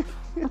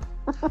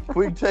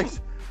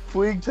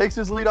 Puig takes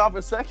his lead off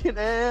a second,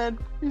 and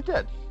he's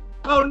dead.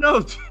 Oh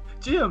no,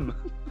 Jim!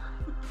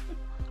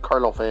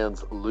 Cardinal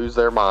fans lose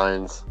their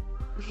minds.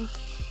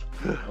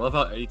 I love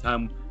how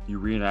anytime you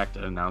reenact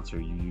an announcer,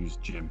 you use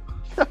Jim.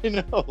 I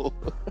know.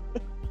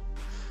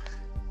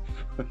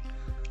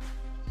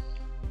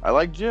 I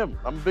like Jim.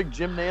 I'm a big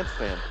Jim Nance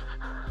fan.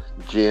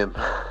 Jim.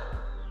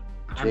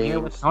 I'm here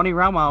with James. Tony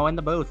Romo in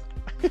the booth.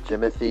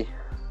 Jimothy.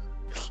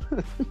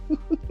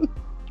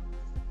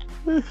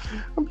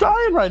 I'm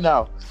dying right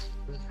now.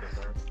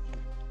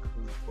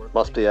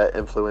 Must be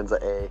influenza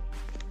A.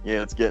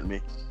 Yeah, it's getting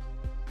me.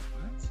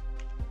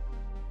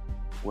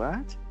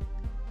 What?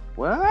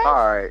 What?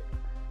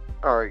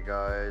 Alright,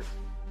 guys.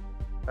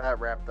 That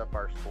wrapped up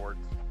our sports.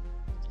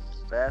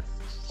 Best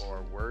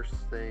or worst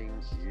thing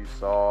you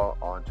saw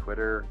on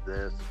Twitter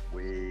this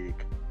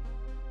week?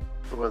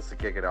 Who wants to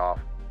kick it off?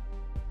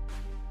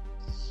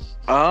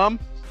 I'm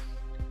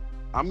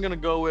gonna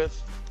go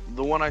with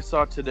the one I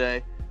saw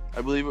today.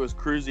 I believe it was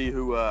Cruzy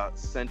who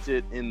sent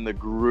it in the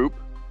group.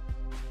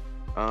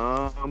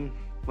 Let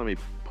me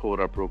pull it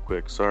up real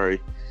quick.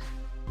 Sorry.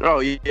 Oh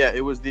yeah,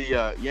 it was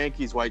the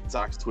Yankees White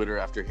Sox Twitter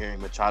after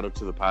hearing Machado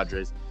to the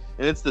Padres,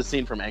 and it's the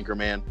scene from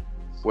Anchorman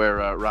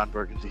where Ron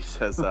Burgundy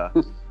says,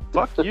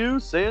 "Fuck you,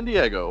 San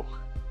Diego."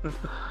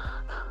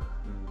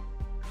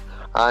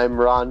 I'm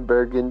Ron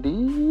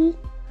Burgundy.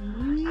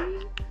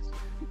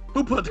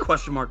 Who put the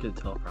question mark in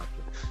the teleprompter?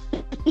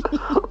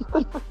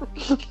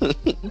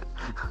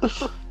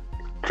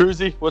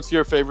 Cruzy, what's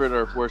your favorite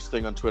or worst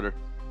thing on Twitter?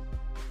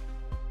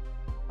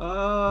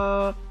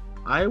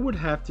 I would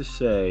have to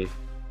say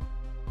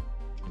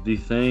the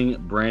thing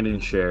Brandon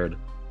shared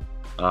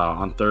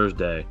on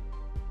Thursday,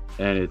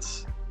 and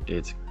it's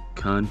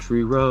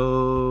Country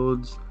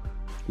Roads.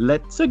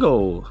 Let's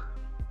go.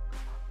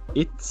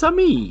 It's a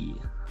me,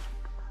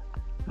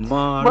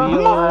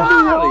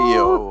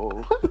 Mario.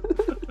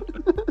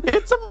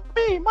 It's a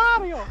me,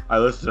 Mario. I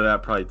listen to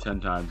that probably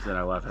 10 times, and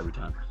I laugh every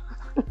time.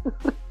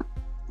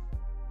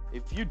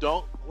 If you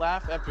don't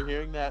laugh after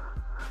hearing that,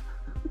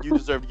 you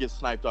deserve to get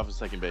sniped off of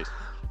second base.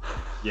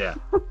 Yeah.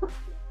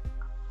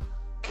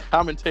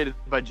 Commentated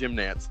by Jim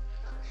Nance.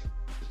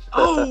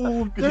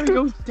 Oh, there it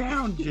goes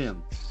down,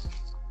 Jim.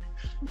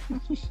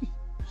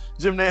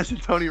 Jim Nance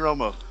and Tony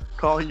Romo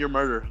calling your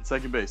murder on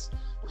second base.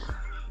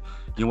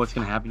 You know what's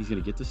going to happen? He's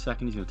going to get to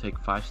second. He's going to take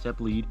a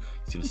 5-step lead.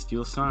 He's going to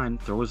steal a sign,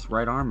 throw his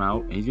right arm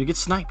out, and he's going to get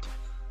sniped.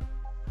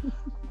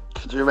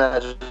 Could you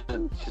imagine if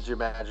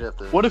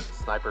the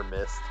sniper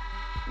missed?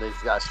 And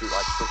he's got to shoot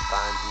like 6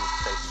 times and he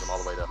chases him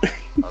all the way to.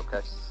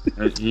 Okay.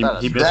 He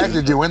Dak,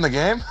 did you win the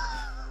game?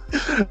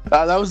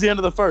 That was the end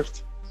of the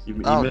first. He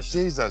Oh, missed.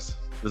 Jesus.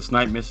 The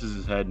snipe misses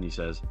his head, and he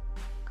says,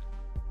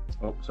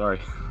 "Oh, sorry.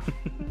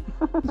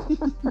 I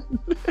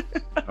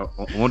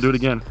won't do it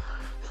again."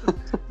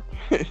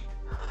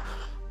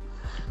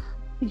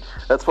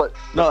 That's what. The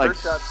No,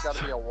 first shot's got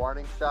to be a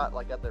warning shot,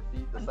 like at their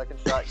feet. The second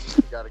shot,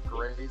 you got to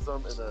graze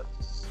them, and the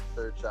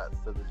third shot's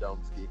to the dome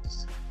ski.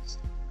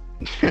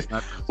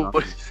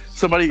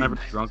 Somebody.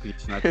 Drunk and he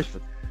snipes.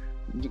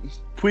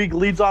 Puig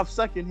leads off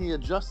second. He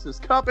adjusts his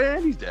cup,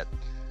 and he's dead.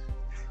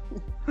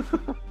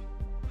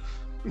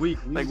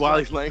 Like while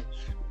he's laying,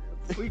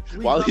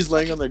 while he's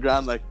laying on the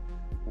ground,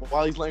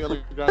 crying,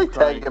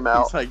 tag him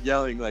out. he's like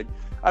yelling, like,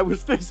 "I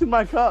was fixing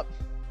my cup."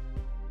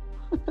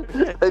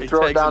 They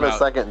throw it down a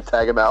second and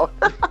tag him out.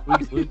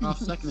 Leading off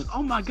second. And,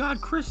 oh my God,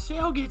 Chris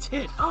Sale gets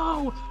hit.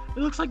 Oh, it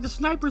looks like the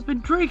sniper's been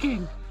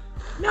drinking.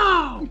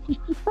 No.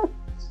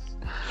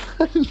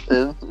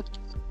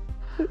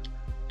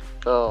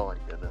 Oh my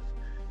goodness.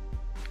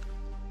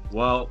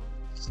 Well,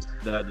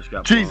 that just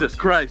got Jesus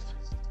blown. Christ.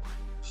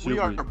 Super, We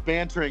are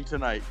bantering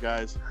tonight,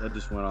 guys. That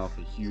just went off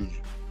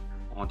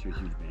onto a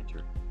huge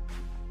banter.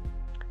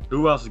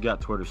 Who else has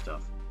got Twitter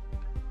stuff?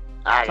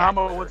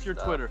 Tomo, what's your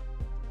Twitter?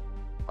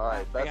 All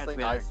right, best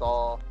thing I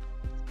saw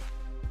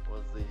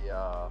was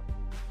the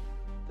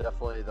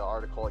definitely the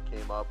article that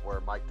came up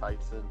where Mike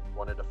Tyson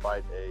wanted to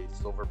fight a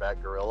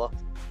silverback gorilla,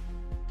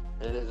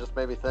 and it just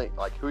made me think,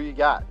 like, who you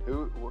got?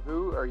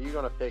 Who are you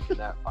gonna pick in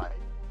that fight?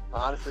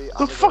 Honestly,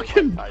 I'm gonna go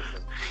with Mike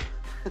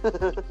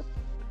Tyson.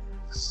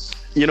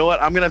 You know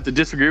what? I'm gonna have to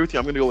disagree with you.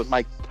 I'm gonna go with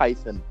Mike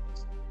Tyson.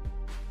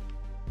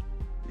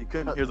 You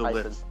couldn't hear the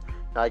Tyson. lips.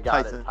 I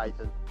got Tyson. it,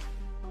 Tyson.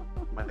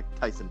 Mike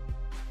Tyson.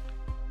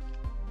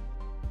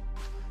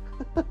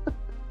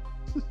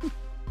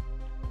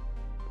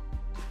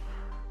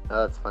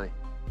 Oh, that's funny.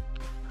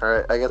 All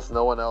right, I guess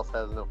no one else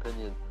has an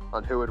opinion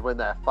on who would win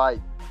that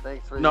fight.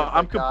 Thanks for No, the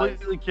I'm input, guys.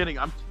 completely kidding.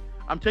 I'm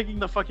taking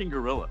the fucking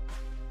gorilla.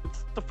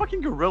 It's the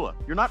fucking gorilla.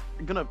 You're not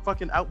gonna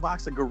fucking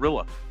outbox a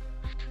gorilla.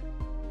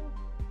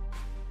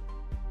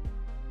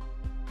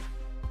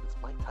 It's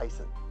Mike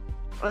Tyson.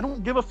 I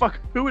don't give a fuck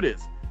who it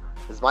is.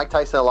 Is Mike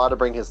Tyson allowed to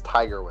bring his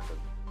tiger with him?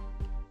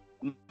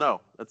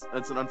 No, that's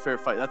an unfair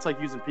fight. That's like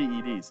using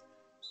PEDs.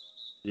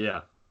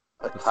 Yeah.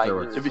 A That's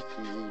tiger's steroids.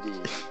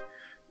 PED.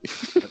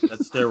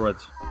 That's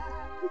steroids.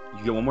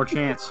 You get one more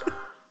chance.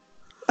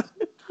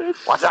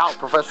 Watch out,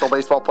 professional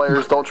baseball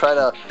players! Don't try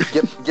to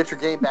get your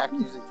game back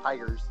using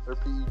tigers. They're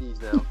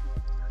PEDs now.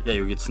 Yeah,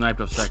 you'll get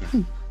sniped off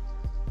second.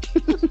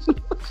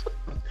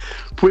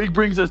 Puig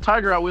brings his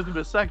tiger out with him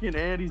to second,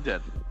 and he's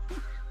dead.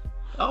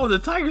 Oh, the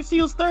tiger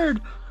steals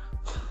third.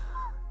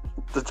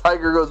 The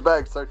tiger goes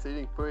back, starts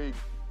eating Puig.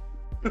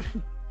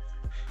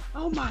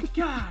 Oh my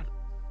God.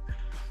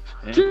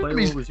 And Dude, play will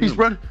he's resume.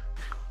 running.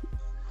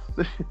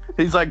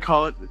 He's like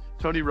calling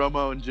Tony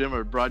Romo and Jim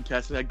are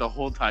broadcasting like the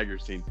whole tiger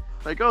scene.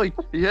 Like, oh,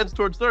 he heads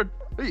towards third.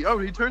 He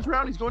turns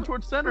around. He's going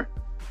towards center.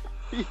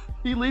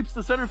 He leaps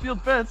the center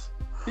field fence.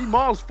 He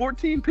mauls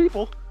 14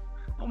 people.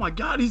 Oh my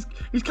God, he's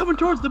coming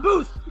towards the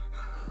booth.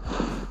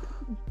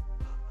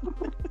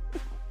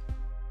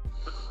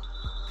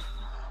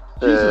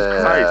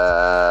 Jesus Christ!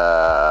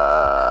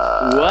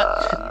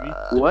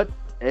 What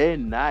a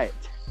night!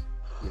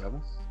 You have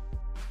one?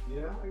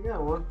 Yeah, I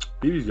got one.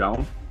 BB's got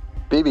one.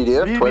 BB, do you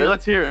have BB, Twitter?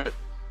 let's hear it.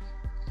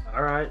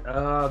 All right.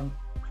 I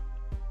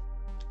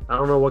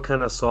don't know what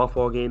kind of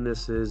softball game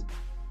this is,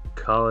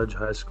 college,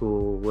 high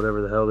school,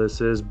 whatever the hell this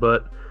is,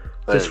 but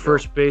There this you go.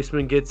 first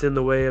baseman gets in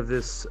the way of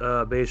this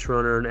base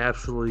runner and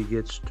absolutely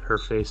gets her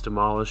face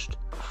demolished.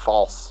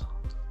 False.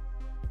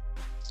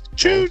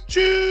 Choo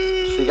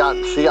choo. She got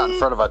in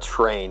front of a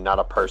train, not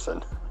a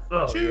person.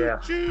 Oh yeah.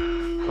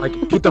 Choo.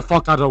 Like, get the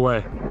fuck out of the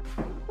way.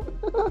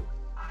 I got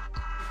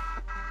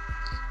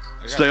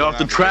Stay thrown off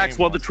the out tracks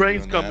game while the once for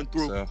train's doing coming that,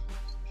 through. so.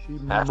 She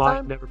Halftime?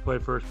 might never play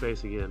first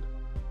base again.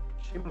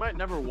 She might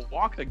never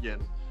walk again.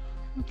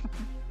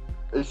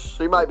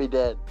 She might be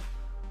dead.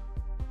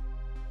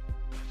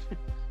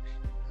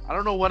 I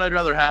don't know what I'd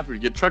rather happen: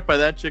 get trucked by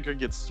that chick or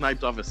get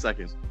sniped off a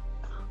second.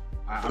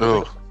 I'm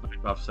Ugh.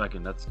 sniped off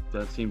second.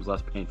 That seems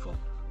less painful.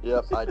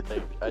 Yep, I'd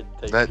take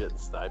That- getting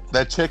sniped.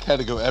 That chick had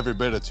to go every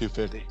bit of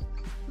 250.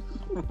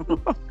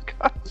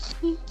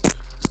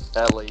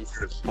 At least.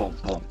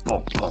 Oompa,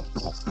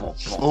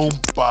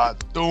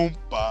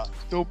 doompa,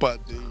 doompa,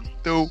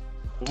 doo.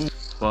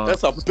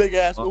 That's a big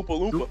ass Oompa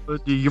Loompa.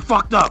 You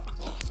fucked up.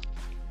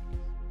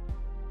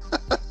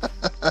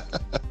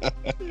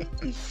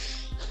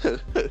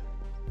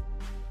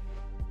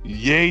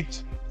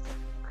 Yeet.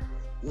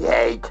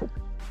 Yeet.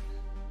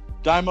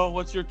 Dymo,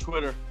 what's your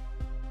Twitter?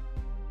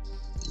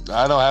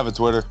 I don't have a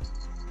Twitter.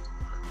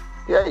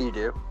 Yeah, you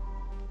do.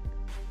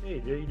 Hey,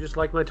 dude, you just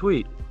like my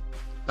tweet.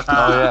 Oh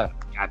yeah.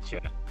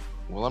 Gotcha.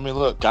 Well, let me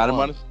look. Got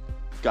Come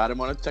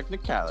him on a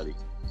technicality.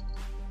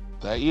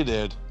 That you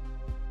did.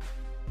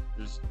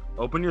 Just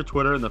open your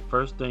Twitter, and the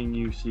first thing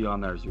you see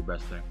on there is your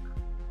best thing.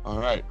 All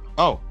right.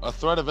 Oh, a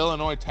thread of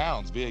Illinois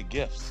towns via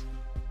gifts.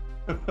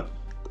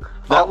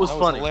 That was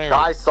funny. Hilarious.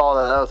 I saw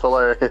that. That was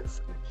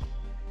hilarious.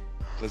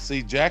 Let's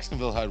see.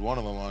 Jacksonville had one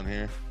of them on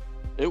here.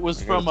 It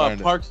was I gotta from find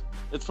it. Parks.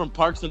 It's from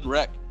Parks and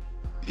Rec.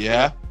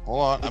 Yeah.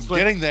 Hold on. It's I'm like-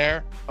 getting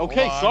there.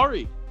 Okay, Hold on.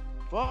 sorry.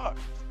 Fuck.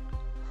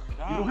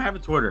 You don't have a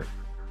Twitter.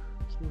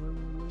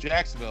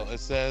 Jacksonville. It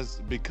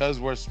says because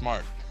we're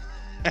smart.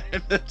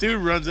 And the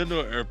dude runs into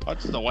it or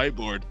punches the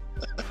whiteboard.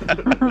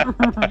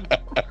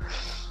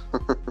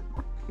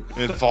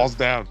 It falls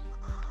down.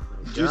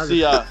 Did you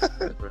see?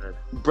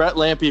 Brett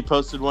Lampe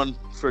posted one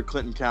for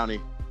Clinton County.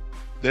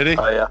 Did he?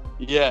 Oh yeah.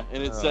 Yeah,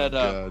 and it said,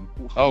 God.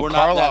 Oh, "We're not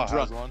Carlisle that has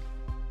drunk." one.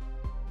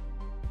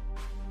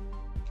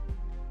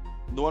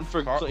 The one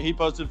for he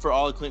posted for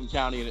all of Clinton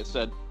County, and it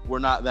said, "We're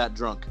not that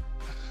drunk."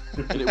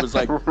 And it was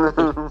like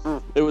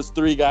it was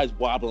three guys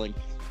wobbling.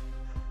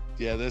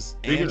 Yeah, this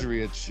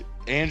Andrea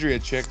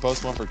chick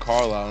posted one for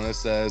Carlisle, and it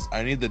says,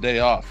 "I need the day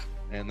off."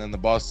 And then the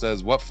boss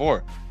says, "What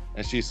for?"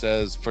 And she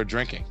says, "For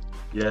drinking."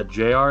 Yeah,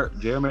 JR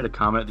made a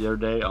comment the other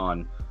day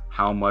on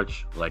how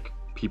much like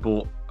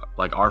people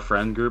like our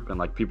friend group and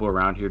like people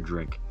around here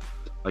drink.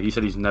 Like he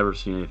said he's never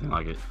seen anything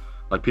like it.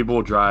 Like people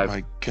will drive.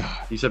 My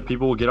God. He said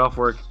people will get off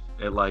work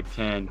at like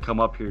 10, come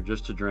up here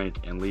just to drink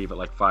and leave at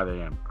like 5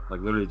 a.m.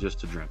 Like literally just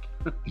to drink.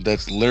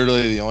 That's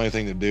literally the only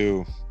thing to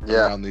do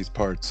Yeah. around these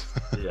parts.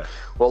 Yeah.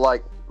 Well,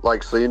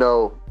 like so you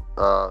know,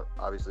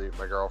 obviously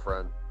my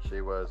girlfriend, she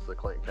was the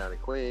Clinton County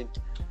Queen.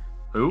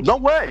 Who? No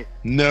way.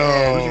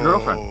 No. Who's your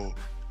girlfriend?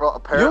 Well,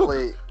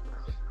 apparently.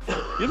 You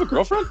have a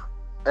girlfriend?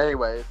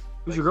 Anyways.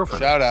 Who's your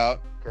girlfriend? Shout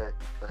out, Okay.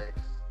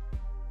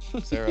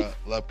 Thanks, Sarah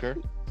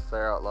Lepker.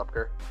 Sarah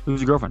Lupker.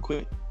 Who's your girlfriend?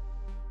 Queen.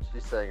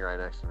 She's sitting right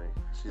next to me.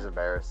 She's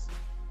embarrassed.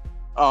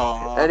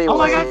 Oh. Anyways, Oh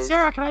my God,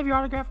 Sarah, can I have your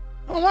autograph?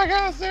 Oh my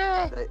God,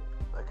 Sarah.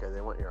 Okay,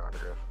 they want your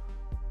autograph.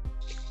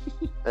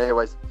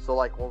 Anyways, so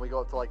like when we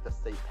go up to like the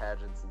state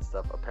pageants and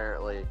stuff,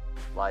 apparently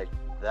like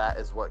that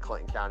is what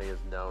Clinton County is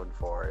known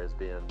for, is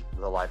being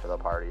the life of the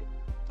party.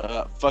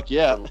 Fuck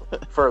yeah.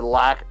 For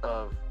lack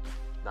of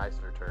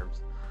nicer terms.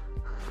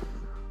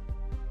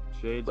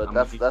 Shades. But I'm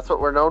that's gonna- what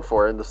we're known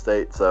for in the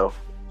state, so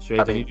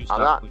Shades, I mean, need you to I'm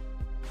stop not-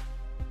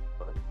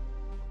 cleaning.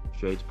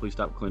 Shades, please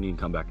stop cleaning and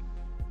come back.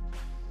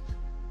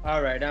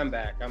 All right, I'm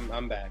back.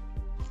 I'm back.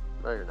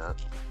 no you're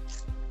not.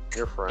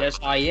 You're friend. Yes,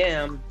 I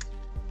am.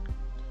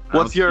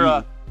 What's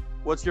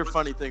your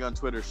funny thing on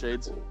Twitter,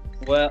 Shades?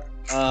 Well,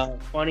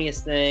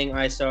 funniest thing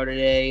I saw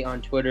today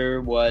on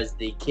Twitter was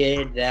the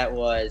kid that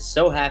was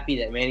so happy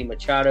that Manny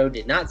Machado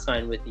did not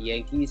sign with the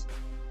Yankees.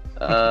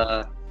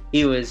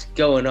 He was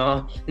going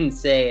off and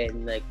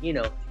saying, like, you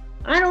know,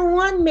 I don't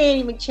want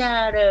Manny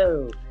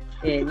Machado.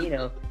 And, you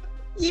know,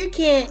 you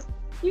can't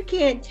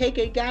take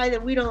a guy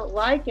that we don't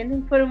like and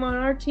then put him on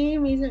our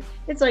team.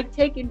 It's like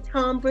taking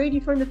Tom Brady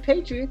from the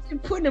Patriots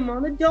and putting him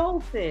on the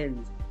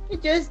Dolphins.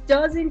 It just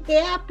doesn't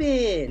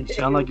happen. You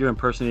sound like you're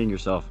impersonating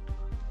yourself.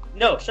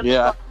 No, shut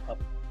Yeah. the fuck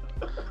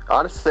up.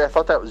 Honestly, I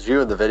thought that was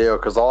you in the video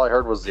because all I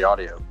heard was the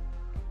audio.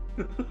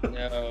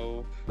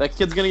 No. That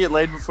kid's gonna get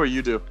laid before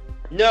you do.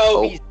 No,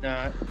 Oh. he's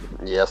not.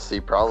 Yes, he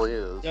probably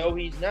is. No,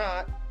 he's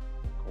not.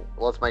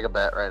 Let's make a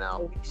bet right now.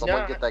 No, he's Someone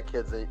not. get that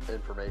kid's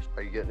information.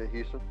 Are you getting it,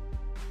 Houston?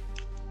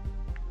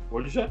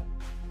 What did you say?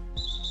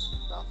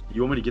 No.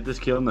 You want me to get this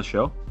kid on the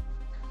show?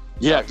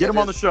 Yeah, get him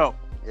on the show.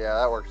 Yeah,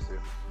 that works too.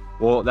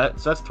 Well,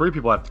 that's 3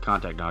 people I have to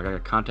contact now. I gotta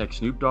contact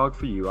Snoop Dogg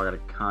for you. I gotta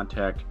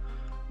contact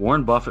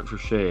Warren Buffett for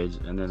Shades,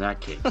 and then that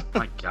kid.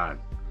 My God,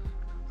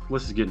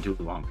 this is getting too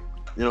long.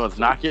 You know, it's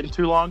not getting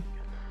too long.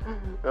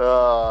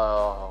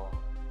 Oh.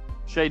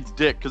 Shades'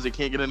 dick, because it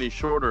can't get any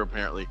shorter,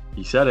 apparently.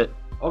 He said it.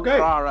 Okay.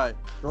 All right.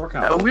 Door And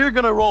count. we're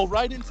gonna roll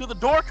right into the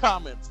door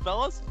comments,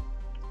 fellas.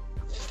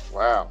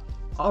 Wow.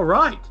 All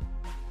right.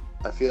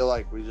 I feel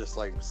like we just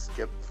like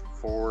skipped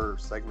 4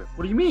 segments.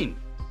 What do you mean?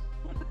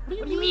 What do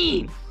you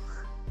mean?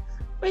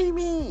 What do you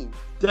mean?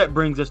 That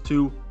brings us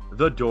to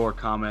the door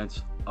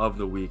comments of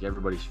the week,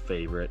 everybody's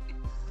favorite.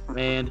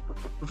 And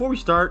before we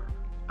start,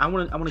 I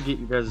want to get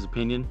you guys'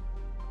 opinion.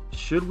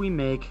 Should we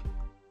make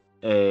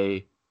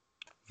a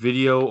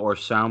video or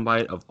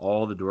soundbite of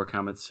all the door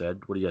comments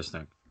said? What do you guys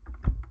think?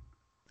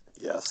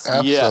 Yes.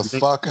 Yeah.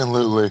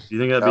 Absolutely. Do you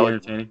think that'd That be would-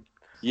 entertaining?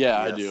 Yeah,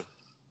 I Yes. do.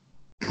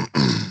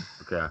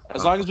 Okay.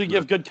 As long as we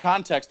give good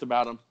context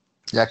about them.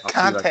 Yeah, I'll see what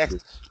I can do.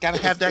 context.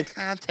 Gotta have that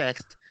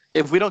context.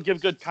 If we don't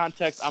give good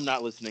context, I'm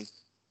not listening.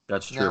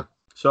 That's true. Yeah.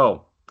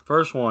 So,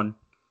 first one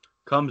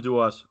comes to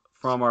us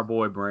from our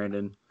boy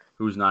Brandon,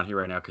 who's not here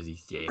right now because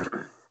he's sick.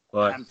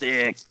 But I'm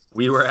sick.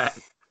 we were at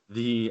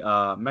the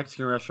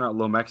Mexican restaurant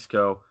Lo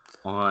Mexico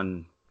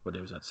on, what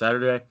day was that,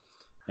 Saturday?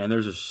 And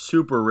there's a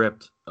super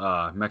ripped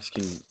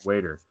Mexican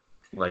waiter,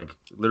 like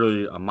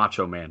literally a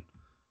macho man.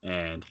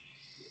 And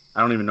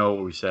I don't even know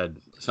what we said.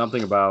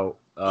 Something about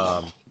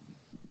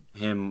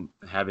him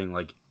having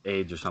like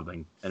AIDS or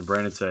something. And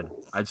Brandon said,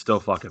 I'd still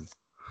fuck him.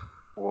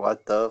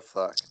 What the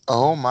fuck?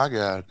 Oh my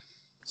god.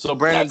 So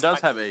Brandon does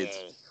have AIDS.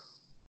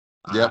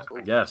 Yep.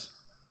 I guess.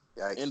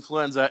 Yikes.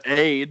 Influenza,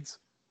 AIDS.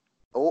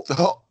 Oh,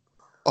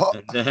 Oh,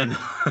 And then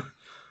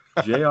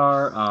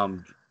JR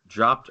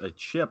dropped a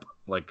chip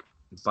like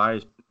by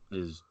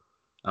his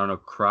I don't know,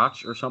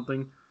 crotch or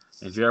something.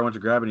 And JR went to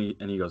grab it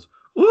and he goes,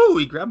 ooh,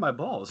 he grabbed my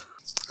balls.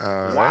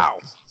 Wow.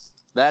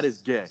 That is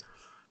gay.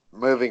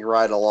 moving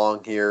right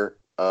along here.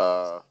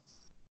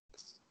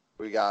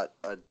 We got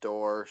a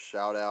door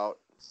shout out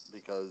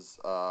because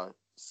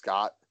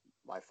Scott,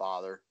 my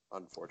father,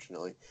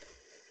 unfortunately,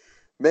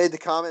 made the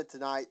comment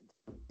tonight.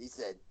 He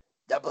said,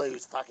 "The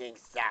Blues fucking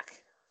suck."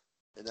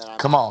 And then I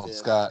Come mocked on, him,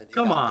 Scott. and he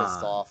Come got on.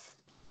 pissed off.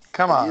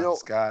 Come And on, you know,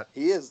 Scott.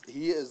 He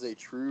is a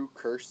true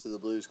curse to the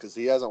Blues because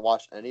he hasn't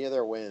watched any of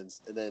their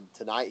wins. And then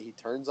tonight he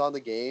turns on the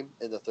game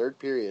in the third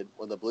period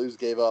when the Blues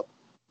gave up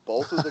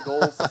both of the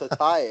goals to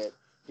tie it.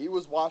 He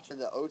was watching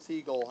the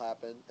OT goal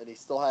happen, and he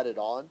still had it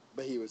on,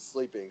 but he was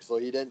sleeping, so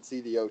he didn't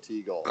see the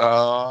OT goal.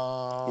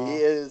 Oh. He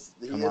is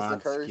Come the on,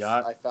 curse.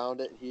 Scott. I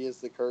found it. He is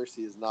the curse.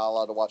 He is not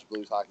allowed to watch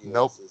Blues hockey.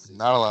 Nope, this season.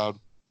 not allowed.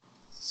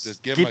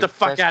 Just give Get him the a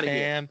fuck fresh outta here.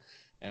 can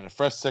and a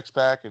fresh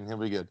six-pack, and he'll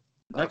be good.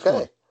 Next Okay.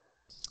 one.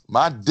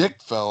 My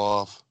dick fell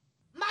off.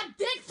 My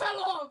dick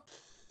fell off.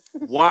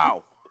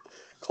 Wow.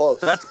 Close.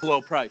 That's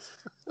below price.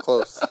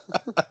 Close.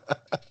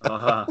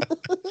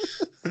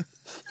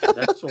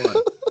 Next one.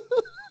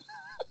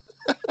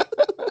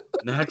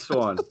 Next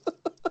one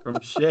from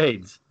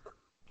Shades.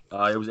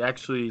 It was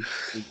actually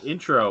his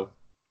intro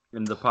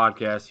in the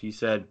podcast. He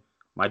said,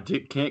 "My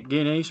dick can't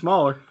get any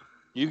smaller."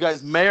 You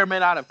guys may or may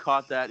not have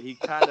caught that. It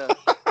kind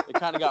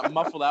of got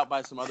muffled out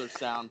by some other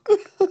sound,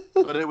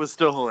 but it was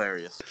still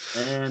hilarious.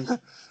 And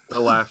the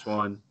last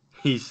one,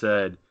 he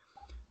said,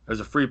 "There's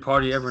a free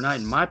party every night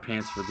in my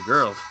pants for the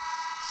girls."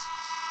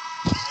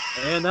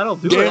 And that'll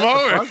do it. Game At the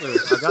over.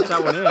 buzzer. I got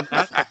that one in.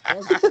 At the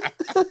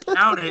buzzer.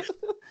 Count it.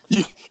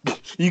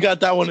 You got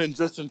that one in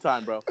just in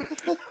time, bro.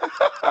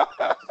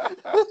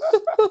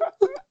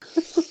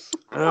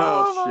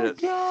 Oh, shit.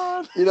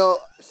 God. You know,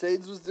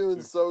 Shades was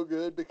doing so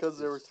good because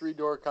there were 3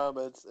 door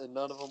comments and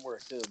none of them were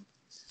him.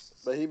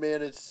 But he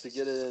managed to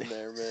get it in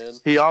there, man.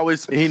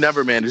 He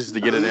never manages to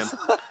get it in.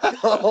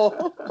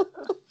 No.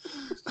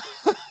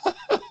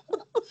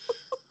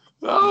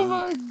 Oh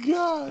my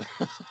God.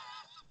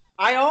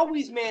 I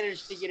always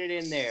manage to get it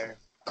in there.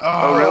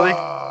 Oh, really?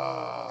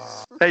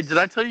 Oh. Hey, did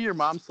I tell you your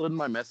mom slid in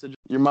my message?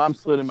 Your mom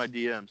slid in my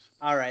DMs.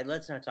 All right,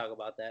 let's not talk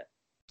about that.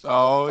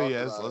 Oh, Talk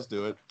yes, about let's it.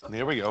 do it.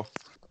 Here we go.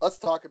 Let's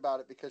talk about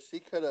it because she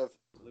could have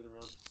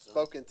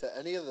spoken to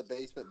any of the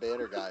basement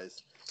banner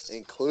guys,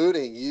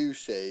 including you,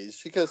 Shades.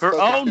 She could have Her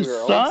spoken own to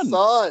her son. own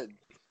son.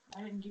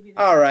 I didn't give you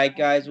All right,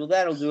 guys. Well,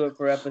 that'll do it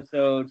for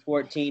episode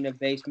 14 of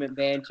Basement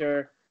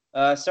Banter.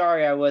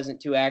 Sorry I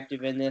wasn't too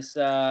active in this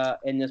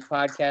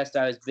podcast.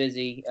 I was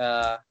busy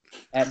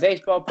at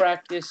baseball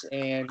practice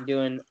and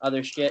doing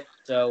other shit.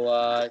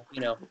 So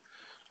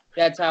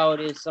that's how it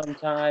is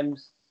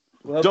sometimes.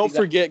 We hope Don't you guys-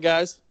 forget,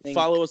 guys, Thank-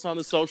 follow us on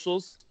the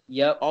socials.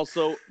 Yep.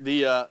 Also,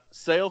 the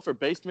sale for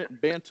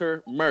Basement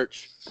Banter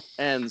merch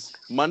ends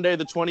Monday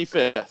the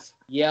 25th.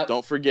 Yep.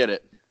 Don't forget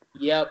it.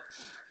 Yep.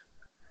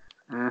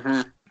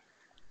 Mm-hmm.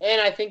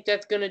 And I think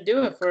that's going to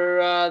do it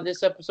for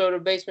this episode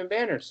of Basement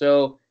Banter.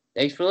 So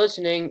thanks for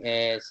listening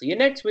and see you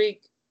next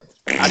week.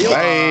 Adios.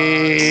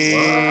 See you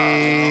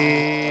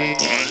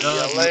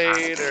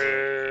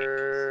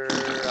later.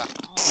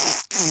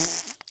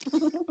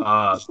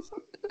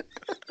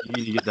 You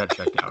need to get that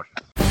checked out.